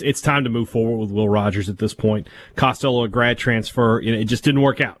 it's time to move forward with Will Rogers at this point. Costello, a grad transfer, it just didn't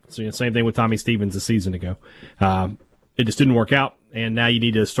work out. So same thing with Tommy Stevens a season ago. It just didn't work out, and now you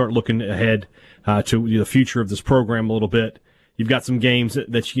need to start looking ahead to the future of this program a little bit. You've got some games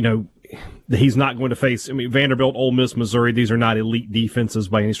that he's not going to face. I mean, Vanderbilt, Ole Miss, Missouri, these are not elite defenses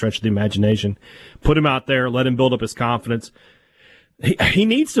by any stretch of the imagination. Put him out there, let him build up his confidence. He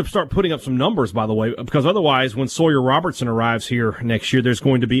needs to start putting up some numbers, by the way, because otherwise, when Sawyer Robertson arrives here next year, there's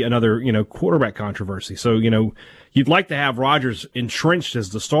going to be another, quarterback controversy. So, you'd like to have Rodgers entrenched as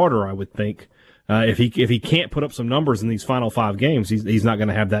the starter, I would think. If he can't put up some numbers in these final 5 games, he's not going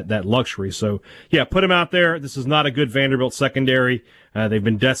to have that luxury. So, yeah, put him out there. This is not a good Vanderbilt secondary. They've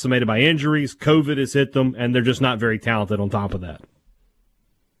been decimated by injuries. COVID has hit them, and they're just not very talented on top of that.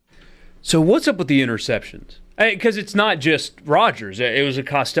 So what's up with the interceptions? Because it's not just Rodgers. It was a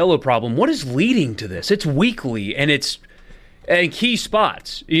Costello problem. What is leading to this? It's weekly, and it's in key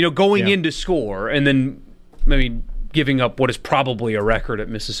spots, going in to score, and then, giving up what is probably a record at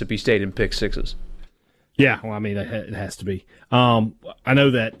Mississippi State in pick sixes. Yeah, well, it has to be. I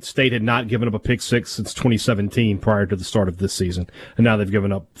know that State had not given up a pick six since 2017 prior to the start of this season, and now they've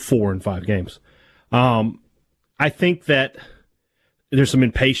given up 4 in 5 games. I think that there's some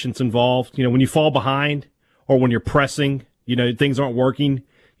impatience involved. When you fall behind or when you're pressing, things aren't working,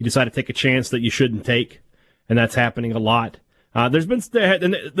 You decide to take a chance that you shouldn't take, and that's happening a lot. And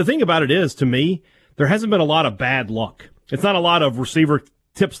the thing about it is, to me, there hasn't been a lot of bad luck. It's not a lot of receiver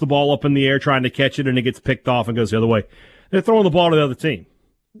tips the ball up in the air trying to catch it and it gets picked off and goes the other way. They're throwing the ball to the other team.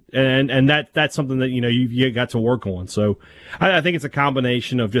 And that's something that, you got to work on. So I think it's a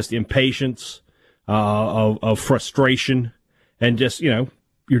combination of just impatience, of frustration, and just, you're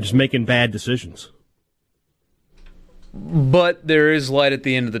just making bad decisions. But there is light at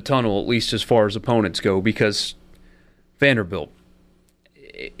the end of the tunnel, at least as far as opponents go, because Vanderbilt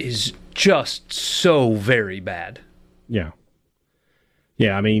is just so very bad. Yeah.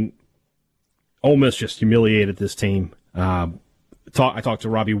 Yeah, I mean, Ole Miss just humiliated this team. I talked to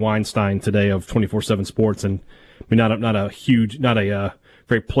Robbie Weinstein today of 24/7 Sports, and I mean, not a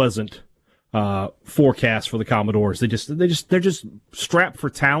very pleasant forecast for the Commodores. They're just strapped for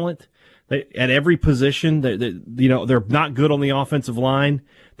talent. At every position, they're not good on the offensive line.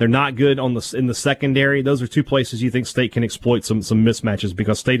 They're not good in the secondary. Those are two places you think State can exploit some mismatches,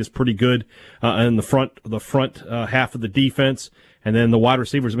 because State is pretty good in the front half of the defense, and then the wide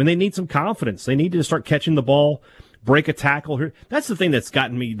receivers. I mean, they need some confidence. They need to start catching the ball, break a tackle here. That's the thing that's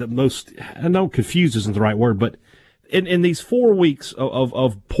gotten me the most. I know confused isn't the right word, but in these 4 weeks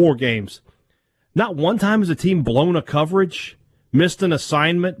of poor games, not one time has a team blown a coverage, missed an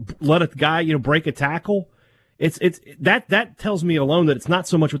assignment, let a guy break a tackle. It's that tells me alone that it's not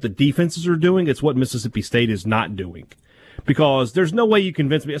so much what the defenses are doing, it's what Mississippi State is not doing. Because there's no way you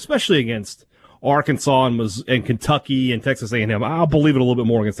convince me, especially against Arkansas and Kentucky and Texas A&M. I'll believe it a little bit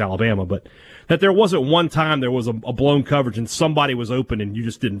more against Alabama, but that there wasn't one time there was a blown coverage and somebody was open and you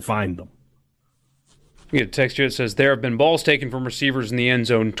just didn't find them. We get a text here that says, there have been balls taken from receivers in the end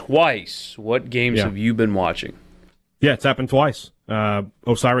zone twice. What games have you been watching? Yeah, it's happened twice.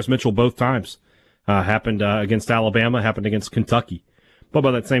 Osiris Mitchell both times. Happened against Alabama, happened against Kentucky. But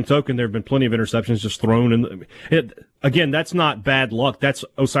by that same token, there have been plenty of interceptions just thrown in. Again, that's not bad luck. That's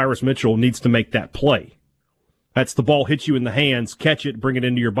Osiris Mitchell needs to make that play. That's the ball hits you in the hands, catch it, bring it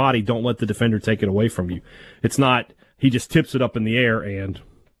into your body. Don't let the defender take it away from you. It's not he just tips it up in the air and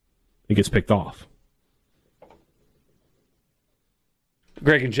it gets picked off.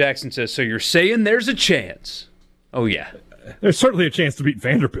 Greg and Jackson says, so you're saying there's a chance? Oh, yeah. There's certainly a chance to beat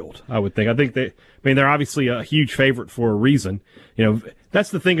Vanderbilt, I would think. They're obviously a huge favorite for a reason.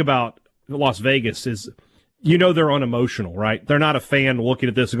 That's the thing about Las Vegas is, they're unemotional, right? They're not a fan looking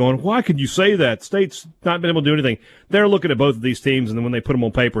at this and going, why could you say that? State's not been able to do anything. They're looking at both of these teams, and then when they put them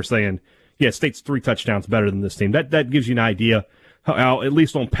on paper saying, yeah, State's 3 touchdowns better than this team, that gives you an idea, how, at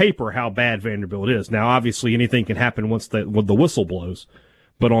least on paper, how bad Vanderbilt is. Now, obviously, anything can happen once the whistle blows.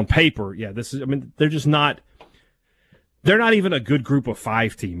 But on paper, yeah, they're just not. They're not even a good group of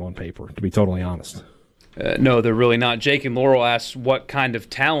 5 team on paper, to be totally honest. No, they're really not. Jake and Laurel asks what kind of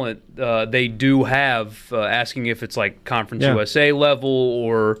talent they do have, asking if it's like Conference USA level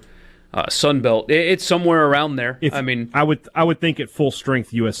or Sun Belt. It's somewhere around there. I would think at full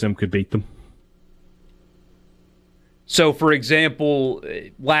strength USM could beat them. So, for example,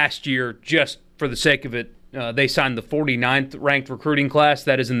 last year, just for the sake of it, they signed the 49th ranked recruiting class.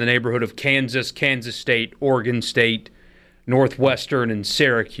 That is in the neighborhood of Kansas, Kansas State, Oregon State, Northwestern, and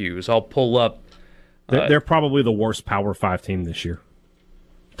Syracuse. I'll pull up. They're probably the worst Power 5 team this year,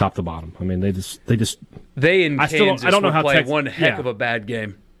 top to bottom. I mean, they and Kansas would play one heck of a bad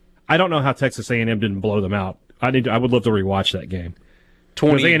game. I don't know how Texas A&M didn't blow them out. I would love to rewatch that game.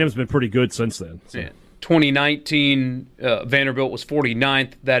 Because A&M's been pretty good since then. So. Yeah. 2019, Vanderbilt was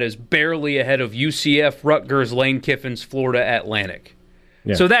 49th. That is barely ahead of UCF, Rutgers, Lane Kiffin's, Florida Atlantic.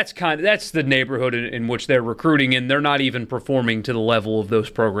 Yeah. So that's the neighborhood in which they're recruiting, and they're not even performing to the level of those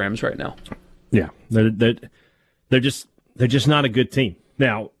programs right now. Yeah, they're just not a good team.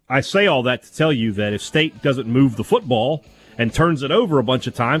 Now, I say all that to tell you that if State doesn't move the football and turns it over a bunch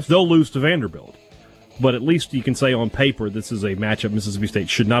of times, they'll lose to Vanderbilt. But at least you can say on paper this is a matchup Mississippi State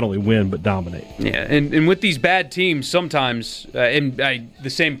should not only win but dominate. Yeah, and with these bad teams, sometimes, the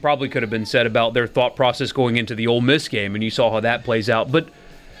same probably could have been said about their thought process going into the Ole Miss game, and you saw how that plays out. But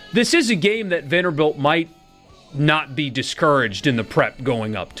this is a game that Vanderbilt might not be discouraged in the prep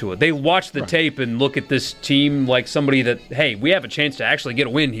going up to it. They watch the tape and look at this team like somebody that, hey, we have a chance to actually get a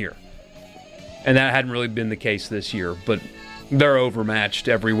win here. And that hadn't really been the case this year, but they're overmatched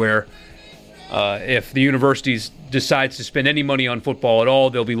everywhere. If the university decides to spend any money on football at all,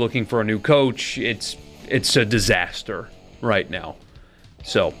 they'll be looking for a new coach. It's a disaster right now.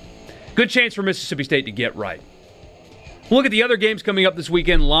 So, good chance for Mississippi State to get right. We'll look at the other games coming up this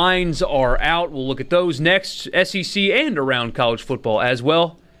weekend. Lines are out. We'll look at those next. SEC and around college football as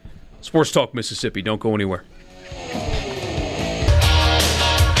well. Sports Talk Mississippi. Don't go anywhere.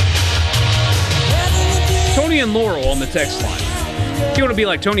 in Laurel on the text line. If you want to be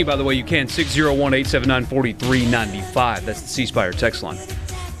like Tony, by the way, you can. 601-879-4395. That's the C Spire text line.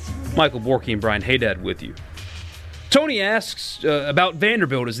 Michael Borky and Brian Haydad with you. Tony asks about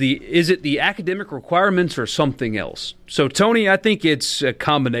Vanderbilt. Is it the academic requirements or something else? So, Tony, I think it's a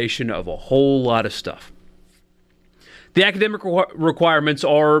combination of a whole lot of stuff. The academic requirements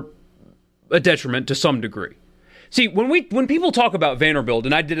are a detriment to some degree. See, when people talk about Vanderbilt,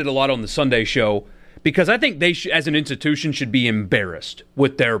 and I did it a lot on the Sunday show, because I think they, as an institution, should be embarrassed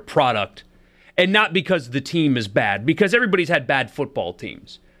with their product, and not because the team is bad, because everybody's had bad football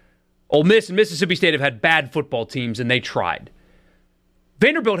teams. Ole Miss and Mississippi State have had bad football teams, and they tried.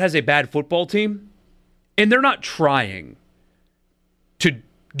 Vanderbilt has a bad football team, and they're not trying to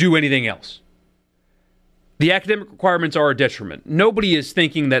do anything else. The academic requirements are a detriment. Nobody is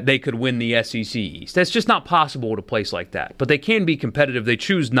thinking that they could win the SEC East. That's just not possible at a place like that. But they can be competitive. They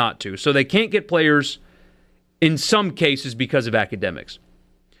choose not to. So they can't get players in some cases because of academics.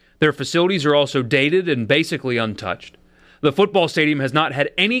 Their facilities are also dated and basically untouched. The football stadium has not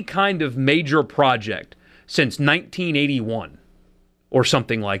had any kind of major project since 1981 or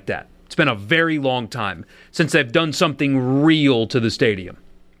something like that. It's been a very long time since they've done something real to the stadium.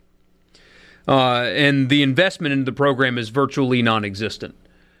 And the investment into the program is virtually non-existent.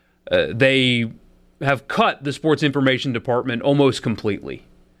 They have cut the sports information department almost completely.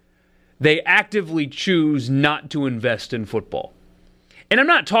 They actively choose not to invest in football. And I'm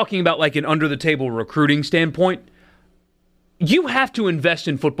not talking about like an under-the-table recruiting standpoint. You have to invest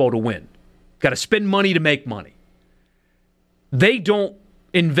in football to win. Got to spend money to make money. They don't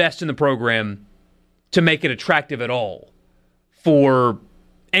invest in the program to make it attractive at all for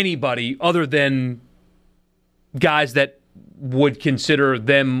anybody other than guys that would consider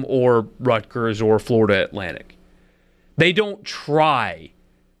them or Rutgers or Florida Atlantic. They don't try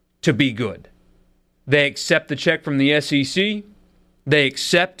to be good. They accept the check from the SEC. They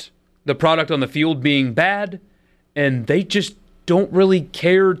accept the product on the field being bad, and they just don't really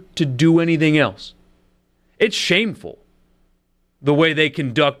care to do anything else. It's shameful the way they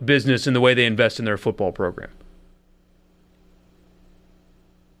conduct business and the way they invest in their football program.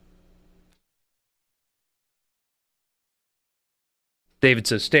 David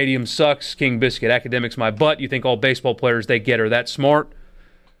says, stadium sucks. King Biscuit, academics my butt. You think all baseball players they get are that smart?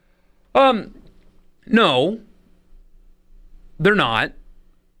 No. They're not.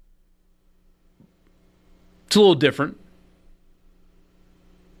 It's a little different.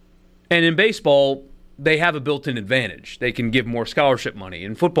 And in baseball, they have a built-in advantage. They can give more scholarship money.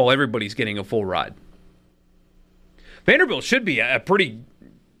 In football, everybody's getting a full ride. Vanderbilt should be a pretty...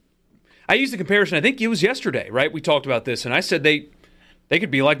 I used the comparison, I think it was yesterday, right? We talked about this, and I said they could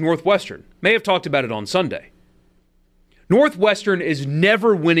be like Northwestern. May have talked about it on Sunday. Northwestern is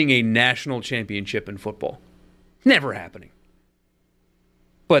never winning a national championship in football. Never happening.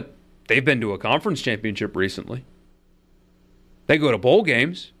 But they've been to a conference championship recently. They go to bowl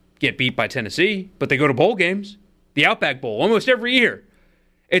games, get beat by Tennessee, but they go to bowl games. The Outback Bowl, almost every year.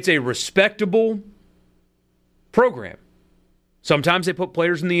 It's a respectable program. Sometimes they put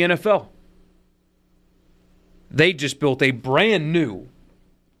players in the NFL. They just built a brand new,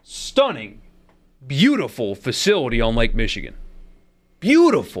 stunning, beautiful facility on Lake Michigan.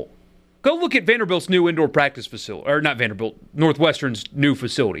 Beautiful. Go look at Vanderbilt's new indoor practice facility. Or not Vanderbilt, Northwestern's new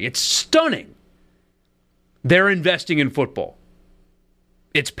facility. It's stunning. They're investing in football.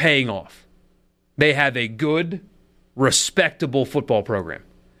 It's paying off. They have a good, respectable football program.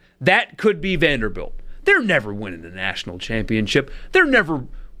 That could be Vanderbilt. They're never winning the national championship. They're never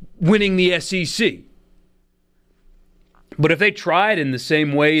winning the SEC. But if they tried in the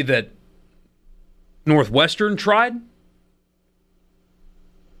same way that Northwestern tried,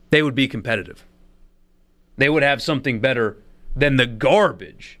 they would be competitive. They would have something better than the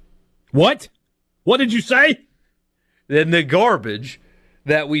garbage. What? What did you say? Than the garbage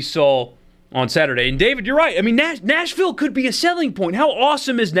that we saw on Saturday. And David, you're right. I mean, Nashville could be a selling point. How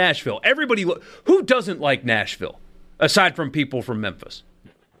awesome is Nashville? Everybody, who doesn't like Nashville, aside from people from Memphis?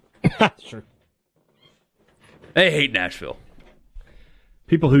 Sure. They hate Nashville.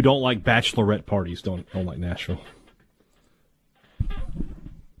 People who don't like bachelorette parties don't like Nashville.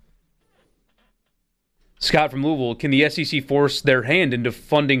 Scott from Louisville, can the SEC force their hand into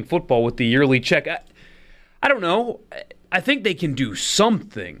funding football with the yearly check? I don't know. I think they can do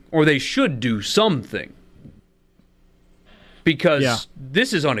something, or they should do something, because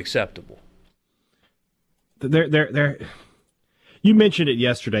this is unacceptable. You mentioned it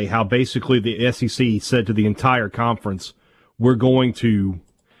yesterday, how basically the SEC said to the entire conference, we're going to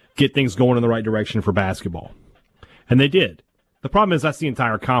get things going in the right direction for basketball. And they did. The problem is that's the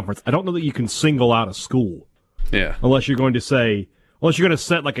entire conference. I don't know that you can single out a school Yeah. Unless you're going to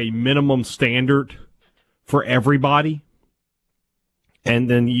set like a minimum standard for everybody, and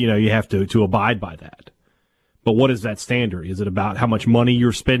then you have to abide by that. But what is that standard? Is it about how much money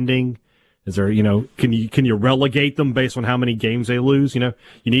you're spending? Is there can you relegate them based on how many games they lose? You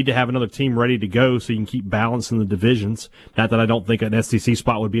need to have another team ready to go so you can keep balance in the divisions. Not that I don't think an SEC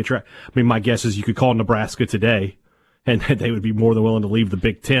spot would be I mean, my guess is you could call Nebraska today, and they would be more than willing to leave the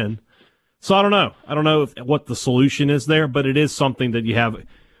Big Ten. So I don't know. I don't know what the solution is there, but it is something that you have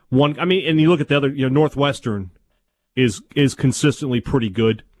one. I mean, and you look at the other. Northwestern is consistently pretty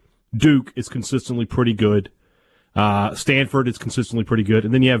good. Duke is consistently pretty good. Stanford is consistently pretty good,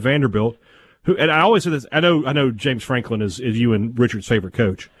 and then you have Vanderbilt, who. And I always say this. I know James Franklin is you and Richard's favorite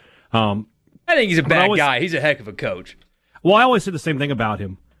coach. I think he's a bad guy. He's a heck of a coach. Well, I always say the same thing about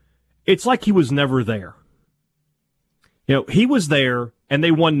him. It's like he was never there. He was there, and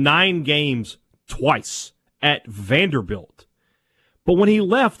they won 9 games twice at Vanderbilt. But when he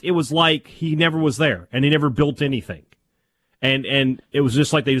left, it was like he never was there, and he never built anything. And it was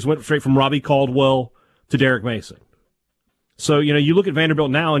just like they just went straight from Robbie Caldwell to Derek Mason. So, you look at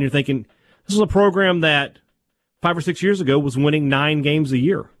Vanderbilt now, and you're thinking, this is a program that 5 or 6 years ago was winning 9 games a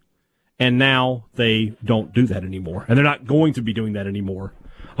year. And now they don't do that anymore. And they're not going to be doing that anymore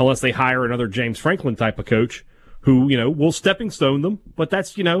unless they hire another James Franklin type of coach who, will stepping stone them. But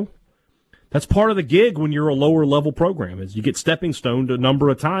that's, that's part of the gig when you're a lower level program is you get stepping stoned a number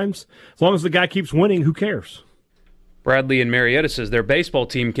of times. As long as the guy keeps winning, who cares? Bradley in Marietta says their baseball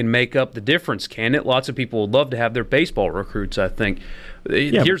team can make up the difference, can it? Lots of people would love to have their baseball recruits, I think.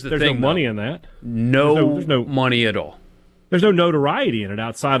 Yeah, here's the there's thing. There's no money in that. There's no money at all. There's no notoriety in it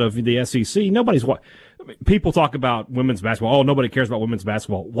outside of the SEC. People talk about women's basketball. Oh, nobody cares about women's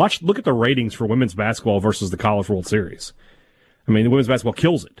basketball. Look at the ratings for women's basketball versus the College World Series. I mean, the women's basketball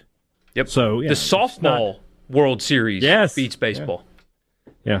kills it. Yep. So the softball World Series beats baseball.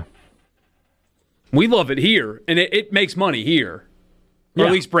 Yeah. We love it here, and it makes money here, or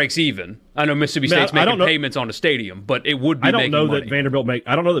at least breaks even. I know Mississippi State's making payments on a stadium, but it would be. I don't know money. that Vanderbilt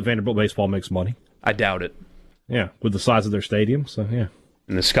I don't know that Vanderbilt baseball makes money. I doubt it. Yeah, with the size of their stadium, so yeah.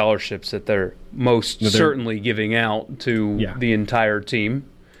 And the scholarships that they're certainly giving out to the entire team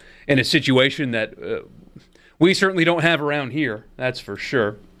in a situation that we certainly don't have around here, that's for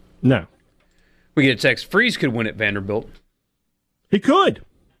sure. No. We get a text, Freeze could win at Vanderbilt. He could.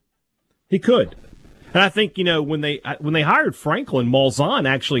 And I think, when they hired Franklin, Malzahn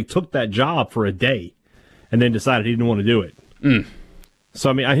actually took that job for a day and then decided he didn't want to do it. So,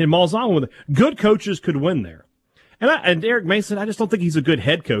 I mean, Malzahn, good coaches could win there. And Derek Mason, I just don't think he's a good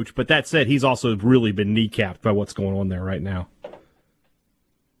head coach. But that said, he's also really been kneecapped by what's going on there right now.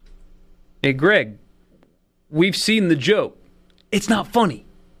 Hey, Greg, we've seen the joke. It's not funny.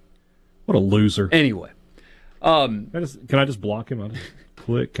 What a loser. Anyway. Can I just block him? I'll just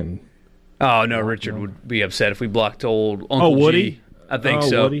click and... Oh, no, Richard would be upset if we blocked old Uncle Would G. he? I think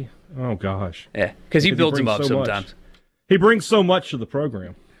so. Would he? Oh, gosh. Yeah, because he builds him up sometimes. He brings so much to the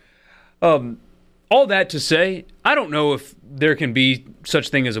program. All that to say, I don't know if there can be such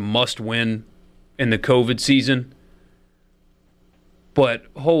thing as a must-win in the COVID season, but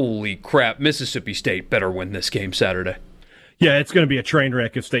holy crap, Mississippi State better win this game Saturday. Yeah, it's going to be a train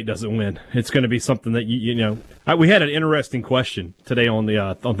wreck if State doesn't win. It's going to be something that, we had an interesting question today on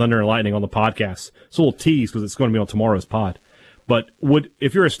Thunder and Lightning on the podcast. It's a little tease because it's going to be on tomorrow's pod. But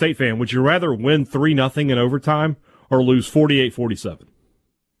if you're a State fan, would you rather win 3-0 in overtime or lose 48-47? Would you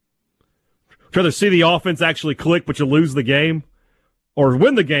rather see the offense actually click but you lose the game, or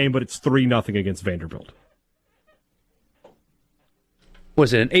win the game but it's 3-0 against Vanderbilt?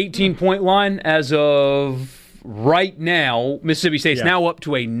 Was it an 18-point line as of... Right now, Mississippi State's now up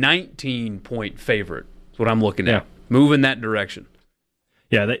to a 19-point favorite. That's what I'm looking at. Move in that direction.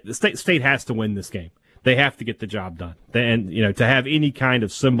 Yeah, the state has to win this game. They have to get the job done. And, to have any kind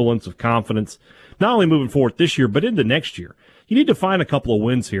of semblance of confidence, not only moving forward this year, but into next year. You need to find a couple of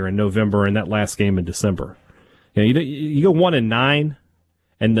wins here in November and that last game in December. You go 1-9,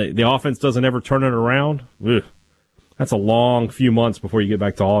 and the offense doesn't ever turn it around. Ugh. That's a long few months before you get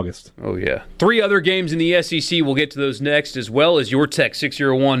back to August. Oh, yeah. 3 other games in the SEC. We'll get to those next, as well as your text,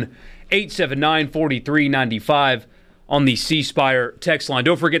 601-879-4395 on the C Spire text line.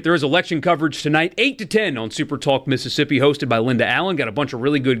 Don't forget, there is election coverage tonight, 8 to 10 on Super Talk Mississippi, hosted by Linda Allen. Got a bunch of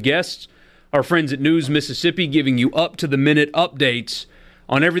really good guests. Our friends at News Mississippi giving you up-to-the-minute updates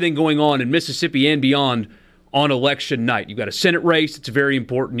on everything going on in Mississippi and beyond on election night. You've got a Senate race. It's very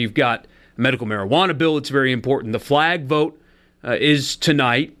important. You've got medical marijuana bill, it's very important. The flag vote is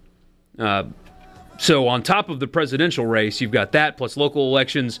tonight. So on top of the presidential race, you've got that, plus local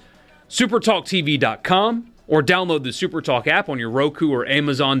elections. SuperTalkTV.com or download the SuperTalk app on your Roku or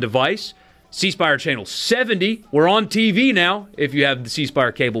Amazon device. C Spire Channel 70. We're on TV now if you have the C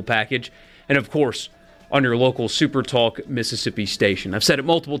Spire cable package. And, of course, on your local SuperTalk Mississippi station. I've said it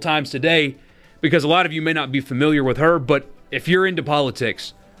multiple times today because a lot of you may not be familiar with her, but if you're into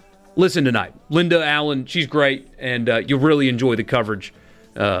politics, listen tonight. Linda Allen, she's great, and you'll really enjoy the coverage.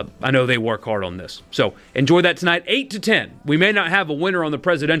 I know they work hard on this. So enjoy that tonight, 8 to 10. We may not have a winner on the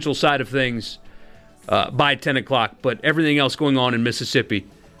presidential side of things by 10 o'clock, but everything else going on in Mississippi,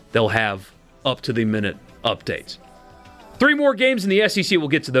 they'll have up-to-the-minute updates. 3 more games in the SEC. We'll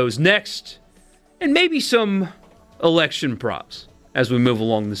get to those next. And maybe some election props as we move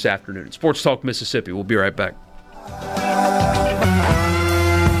along this afternoon. Sports Talk Mississippi. We'll be right back.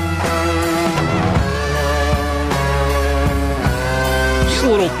 Just a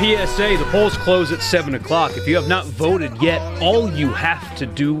little PSA. The polls close at 7 o'clock. If you have not voted yet, all you have to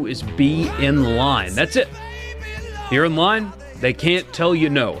do is be in line. That's it. If you're in line, they can't tell you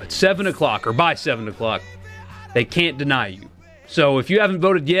no. At 7 o'clock or by 7 o'clock, they can't deny you. So if you haven't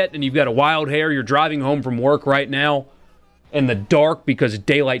voted yet and you've got a wild hair, you're driving home from work right now in the dark because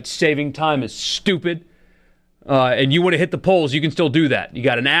daylight saving time is stupid, and you want to hit the polls, you can still do that. You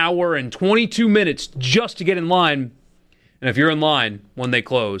got an hour and 22 minutes just to get in line. And if you're in line when they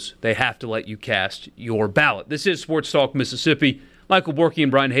close, they have to let you cast your ballot. This is Sports Talk Mississippi. Michael Borky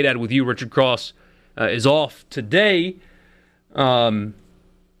and Brian Haydad with you. Richard Cross is off today.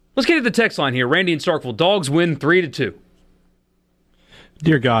 Let's get to the text line here. Randy in Starkville. Dogs win 3-2.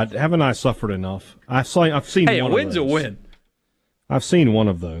 Dear God, haven't I suffered enough? I've seen hey, one a win's of those. a win. I've seen one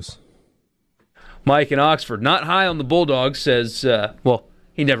of those. Mike in Oxford, not high on the Bulldogs, says, well,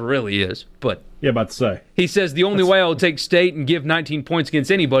 he never really is, but Yeah, about to say. he says the only way I will take state and give 19 points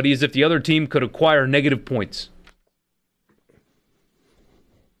against anybody is if the other team could acquire negative points.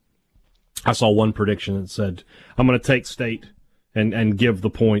 I saw one prediction that said, I'm going to take state and give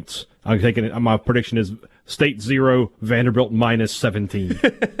the points. I'm taking it. My prediction is State 0, Vanderbilt minus 17.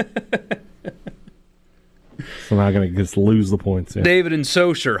 So I'm not going to just lose the points. Yeah. David and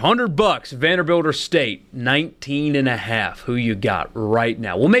Socher, $100, Vanderbilt or State, 19.5. Who you got right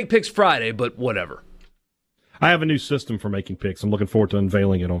now? We'll make picks Friday, but whatever. I have a new system for making picks. I'm looking forward to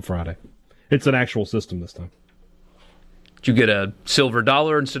unveiling it on Friday. It's an actual system this time. Did you get a silver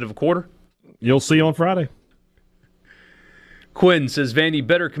dollar instead of a quarter? You'll see on Friday. Quinn says, Vandy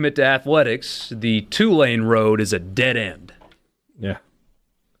better commit to athletics. The 2-lane road is a dead end. Yeah.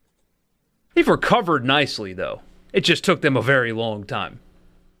 They've recovered nicely, though. It just took them a very long time.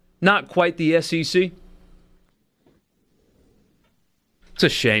 Not quite the SEC. It's a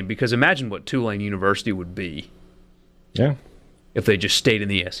shame, because imagine what Tulane University would be Yeah. if they just stayed in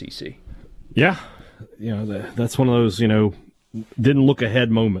the SEC. Yeah. You know, that's one of those, didn't look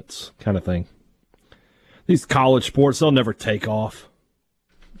ahead moments kind of thing. These college sports, they'll never take off.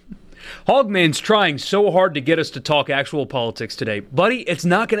 Hogman's trying so hard to get us to talk actual politics today. Buddy, it's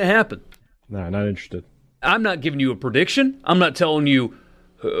not going to happen. No, not interested. I'm not giving you a prediction. I'm not telling you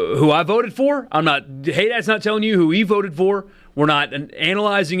who I voted for. Haydad's not telling you who he voted for. We're not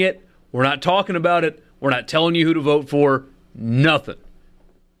analyzing it. We're not talking about it. We're not telling you who to vote for. Nothing.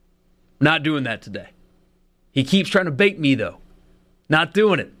 Not doing that today. He keeps trying to bait me, though. Not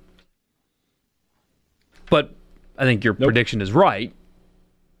doing it. But I think your prediction is right.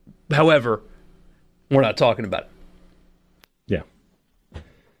 However, we're not talking about it. Yeah.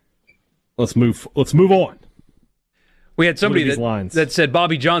 Let's move on. We had somebody that said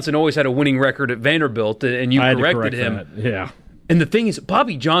Bobby Johnson always had a winning record at Vanderbilt, and you corrected him. That. Yeah. And the thing is,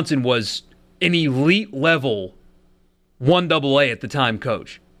 Bobby Johnson was an elite level 1AA at the time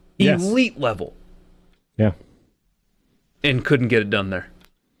coach. Yes. Elite level. Yeah. And couldn't get it done there.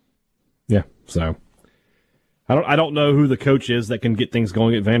 Yeah. So I don't know who the coach is that can get things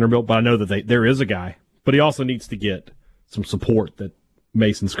going at Vanderbilt, but I know that there is a guy. But he also needs to get some support that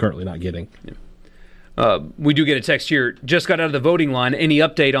Mason's currently not getting. Yeah. We do get a text here. Just got out of the voting line. Any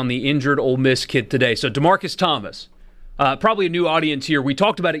update on the injured Ole Miss kid today? So DeMarcus Thomas, probably a new audience here. We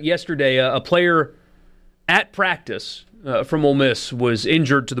talked about it yesterday. A player at practice from Ole Miss was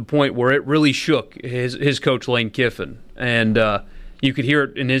injured to the point where it really shook his coach, Lane Kiffin. And you could hear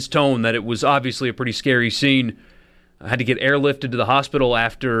it in his tone that it was obviously a pretty scary scene. Had to get airlifted to the hospital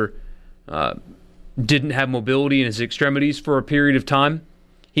after didn't have mobility in his extremities for a period of time.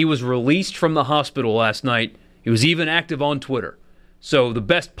 He was released from the hospital last night. He was even active on Twitter. So the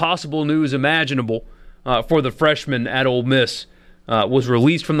best possible news imaginable for the freshman at Ole Miss was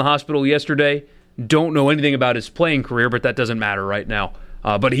released from the hospital yesterday. Don't know anything about his playing career, but that doesn't matter right now.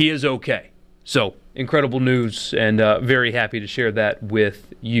 But he is okay. So incredible news, and very happy to share that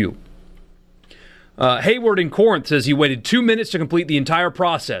with you. Hayward in Corinth says he waited 2 minutes to complete the entire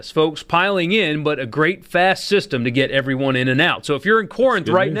process. Folks piling in, but a great fast system to get everyone in and out. So if you're in Corinth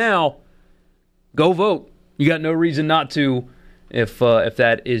right now, go vote. You got no reason not to if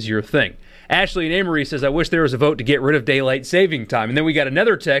that is your thing. Ashley in Amory says, I wish there was a vote to get rid of daylight saving time. And then we got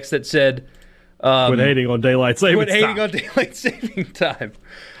another text that said, quit hating on daylight saving time. Quit hating on daylight saving time.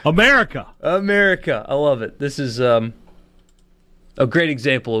 America. I love it. This is a great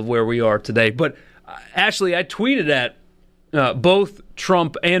example of where we are today. But Ashley, I tweeted at both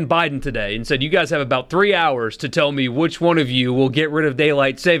Trump and Biden today and said, you guys have about 3 hours to tell me which one of you will get rid of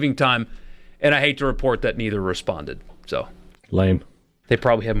daylight saving time. And I hate to report that neither responded. So lame. They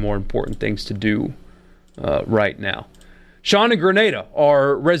probably have more important things to do right now. Sean in Grenada,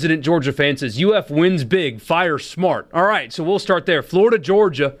 our resident Georgia fan, says, UF wins big, fire smart. All right, so we'll start there. Florida,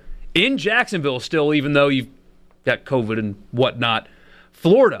 Georgia, in Jacksonville still, even though you've got COVID and whatnot.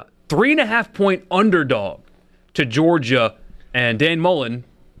 Florida, 3.5-point underdog to Georgia, and Dan Mullen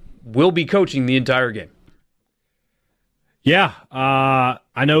will be coaching the entire game. Yeah,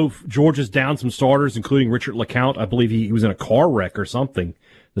 I know Georgia's down some starters, including Richard LeCount. I believe he was in a car wreck or something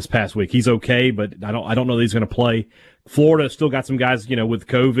this past week. He's okay, but I don't know that he's going to play. Florida still got some guys, with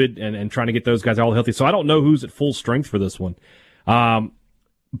COVID and trying to get those guys all healthy. So I don't know who's at full strength for this one.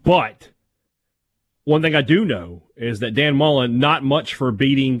 But one thing I do know is that Dan Mullen, not much for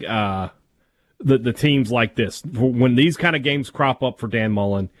beating the teams like this. When these kind of games crop up for Dan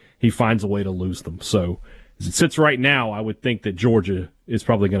Mullen, he finds a way to lose them. So as it sits right now, I would think that Georgia is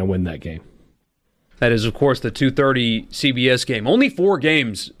probably going to win that game. That is, of course, the 2:30 CBS game. Only 4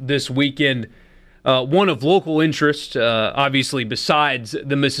 games this weekend. One of local interest, obviously, besides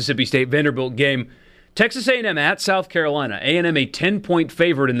the Mississippi State-Vanderbilt game. Texas A&M at South Carolina. A&M a 10-point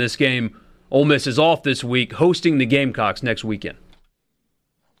favorite in this game. Ole Miss is off this week, hosting the Gamecocks next weekend.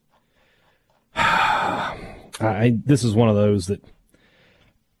 This is one of those that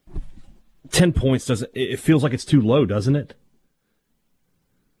 10 points it feels like it's too low, doesn't it?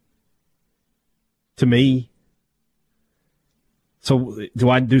 To me. So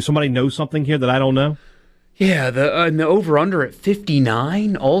do somebody know something here that I don't know? Yeah, the over-under at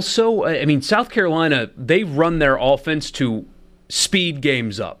 59 also. I mean, South Carolina, they run their offense to speed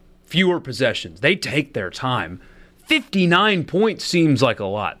games up, fewer possessions. They take their time. 59 points seems like a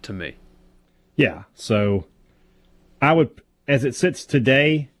lot to me. Yeah, so I would, as it sits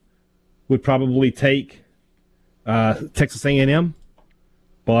today, would probably take Texas A&M,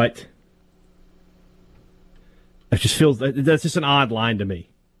 but it just feels that's just an odd line to me.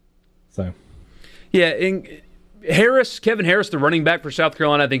 So, yeah, Kevin Harris, the running back for South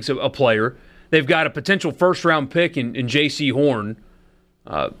Carolina, I think is a player. They've got a potential first-round pick in J.C. Horn,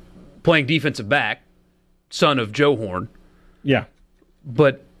 playing defensive back, son of Joe Horn. Yeah,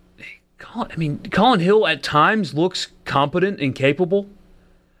 but Colin Hill at times looks competent and capable,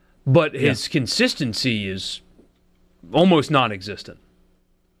 but his consistency is almost non-existent.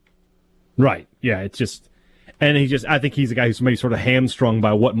 Right. Yeah, it's just. And I think he's a guy who's maybe sort of hamstrung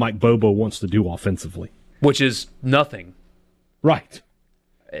by what Mike Bobo wants to do offensively. Which is nothing. Right.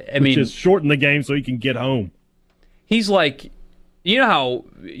 I mean, just shorten the game so he can get home. He's like, you know how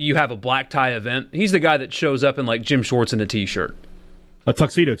you have a black tie event? He's the guy that shows up in like gym shorts and a T-shirt. A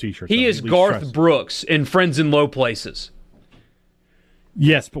tuxedo T-shirt. He is Garth Brooks in Friends in Low Places.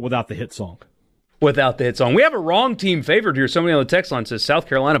 Yes, but without the hit song. Without the hit song. We have a wrong team favored here. Somebody on the text line says South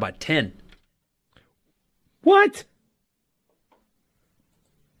Carolina by 10. What?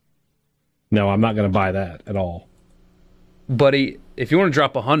 No, I'm not going to buy that at all. Buddy, if you want to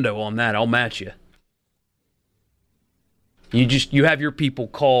drop a hundo on that, I'll match you. You have your people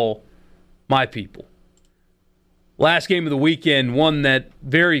call my people. Last game of the weekend, one that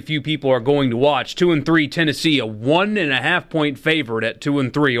very few people are going to watch. 2-3 Tennessee, a 1.5-point favorite at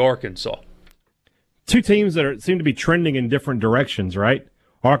 2-3 Arkansas. Two teams that seem to be trending in different directions, right?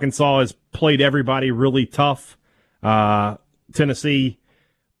 Arkansas has played everybody really tough. Tennessee,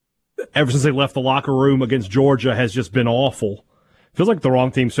 ever since they left the locker room against Georgia, has just been awful. Feels like the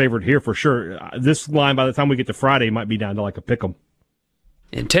wrong team's favored here for sure. This line, by the time we get to Friday, might be down to like a pick'em.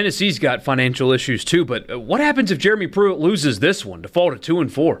 And Tennessee's got financial issues too, but what happens if Jeremy Pruitt loses this one to fall to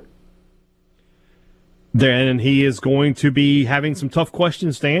 2-4? Then he is going to be having some tough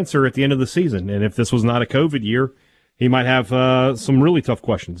questions to answer at the end of the season. And if this was not a COVID year, he might have some really tough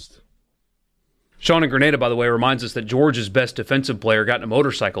questions. Sean in Grenada, by the way, reminds us that Georgia's best defensive player got in a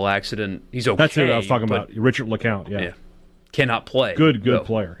motorcycle accident. He's okay. That's who I was talking about. Richard LeCount, yeah. Cannot play. Good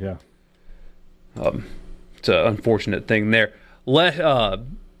player, yeah. It's an unfortunate thing there.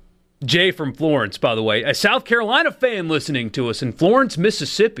 Jay from Florence, by the way, a South Carolina fan listening to us in Florence,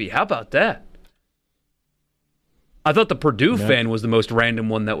 Mississippi. How about that? I thought the Purdue fan was the most random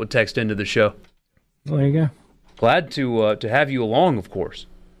one that would text into the show. Well, there you go. Glad to have you along, of course.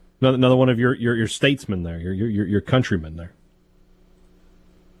 Another one of your statesmen there, your countrymen there.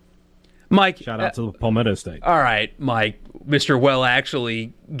 Mike. Shout out to the Palmetto State. All right, Mike, Mr. Well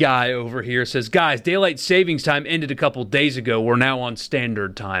Actually guy over here says, guys, daylight savings time ended a couple days ago. We're now on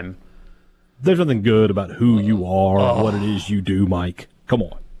standard time. There's nothing good about who you are or what it is you do, Mike. Come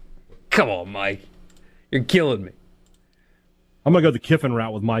on. Come on, Mike. You're killing me. I'm going to go the Kiffin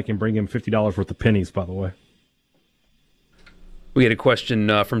route with Mike and bring him $50 worth of pennies, by the way. We had a question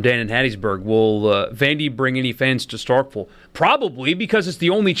from Dan in Hattiesburg. Will Vandy bring any fans to Starkville? Probably, because it's the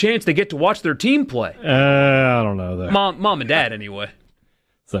only chance they get to watch their team play. I don't know, though. Mom and Dad, anyway.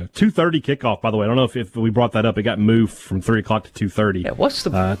 So, 2:30 kickoff, by the way. I don't know if we brought that up. It got moved from 3 o'clock to 2:30. Yeah, what's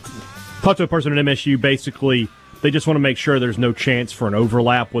the... Talked to a person at MSU. Basically, they just want to make sure there's no chance for an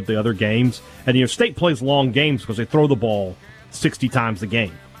overlap with the other games. And, State plays long games because they throw the ball 60 times a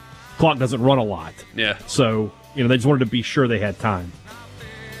game. Clock doesn't run a lot. Yeah. So, they just wanted to be sure they had time.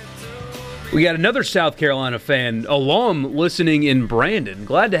 We got another South Carolina fan, alum, listening in Brandon.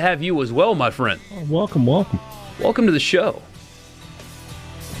 Glad to have you as well, my friend. Oh, welcome. Welcome to the show.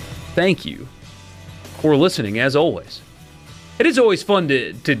 Thank you for listening, as always. It is always fun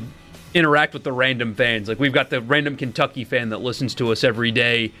to interact with the random fans. Like, we've got the random Kentucky fan that listens to us every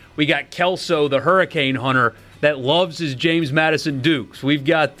day. We got Kelso, the hurricane hunter, that loves his James Madison Dukes. We've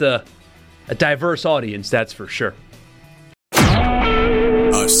got a diverse audience, that's for sure.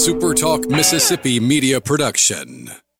 A SuperTalk Mississippi media production.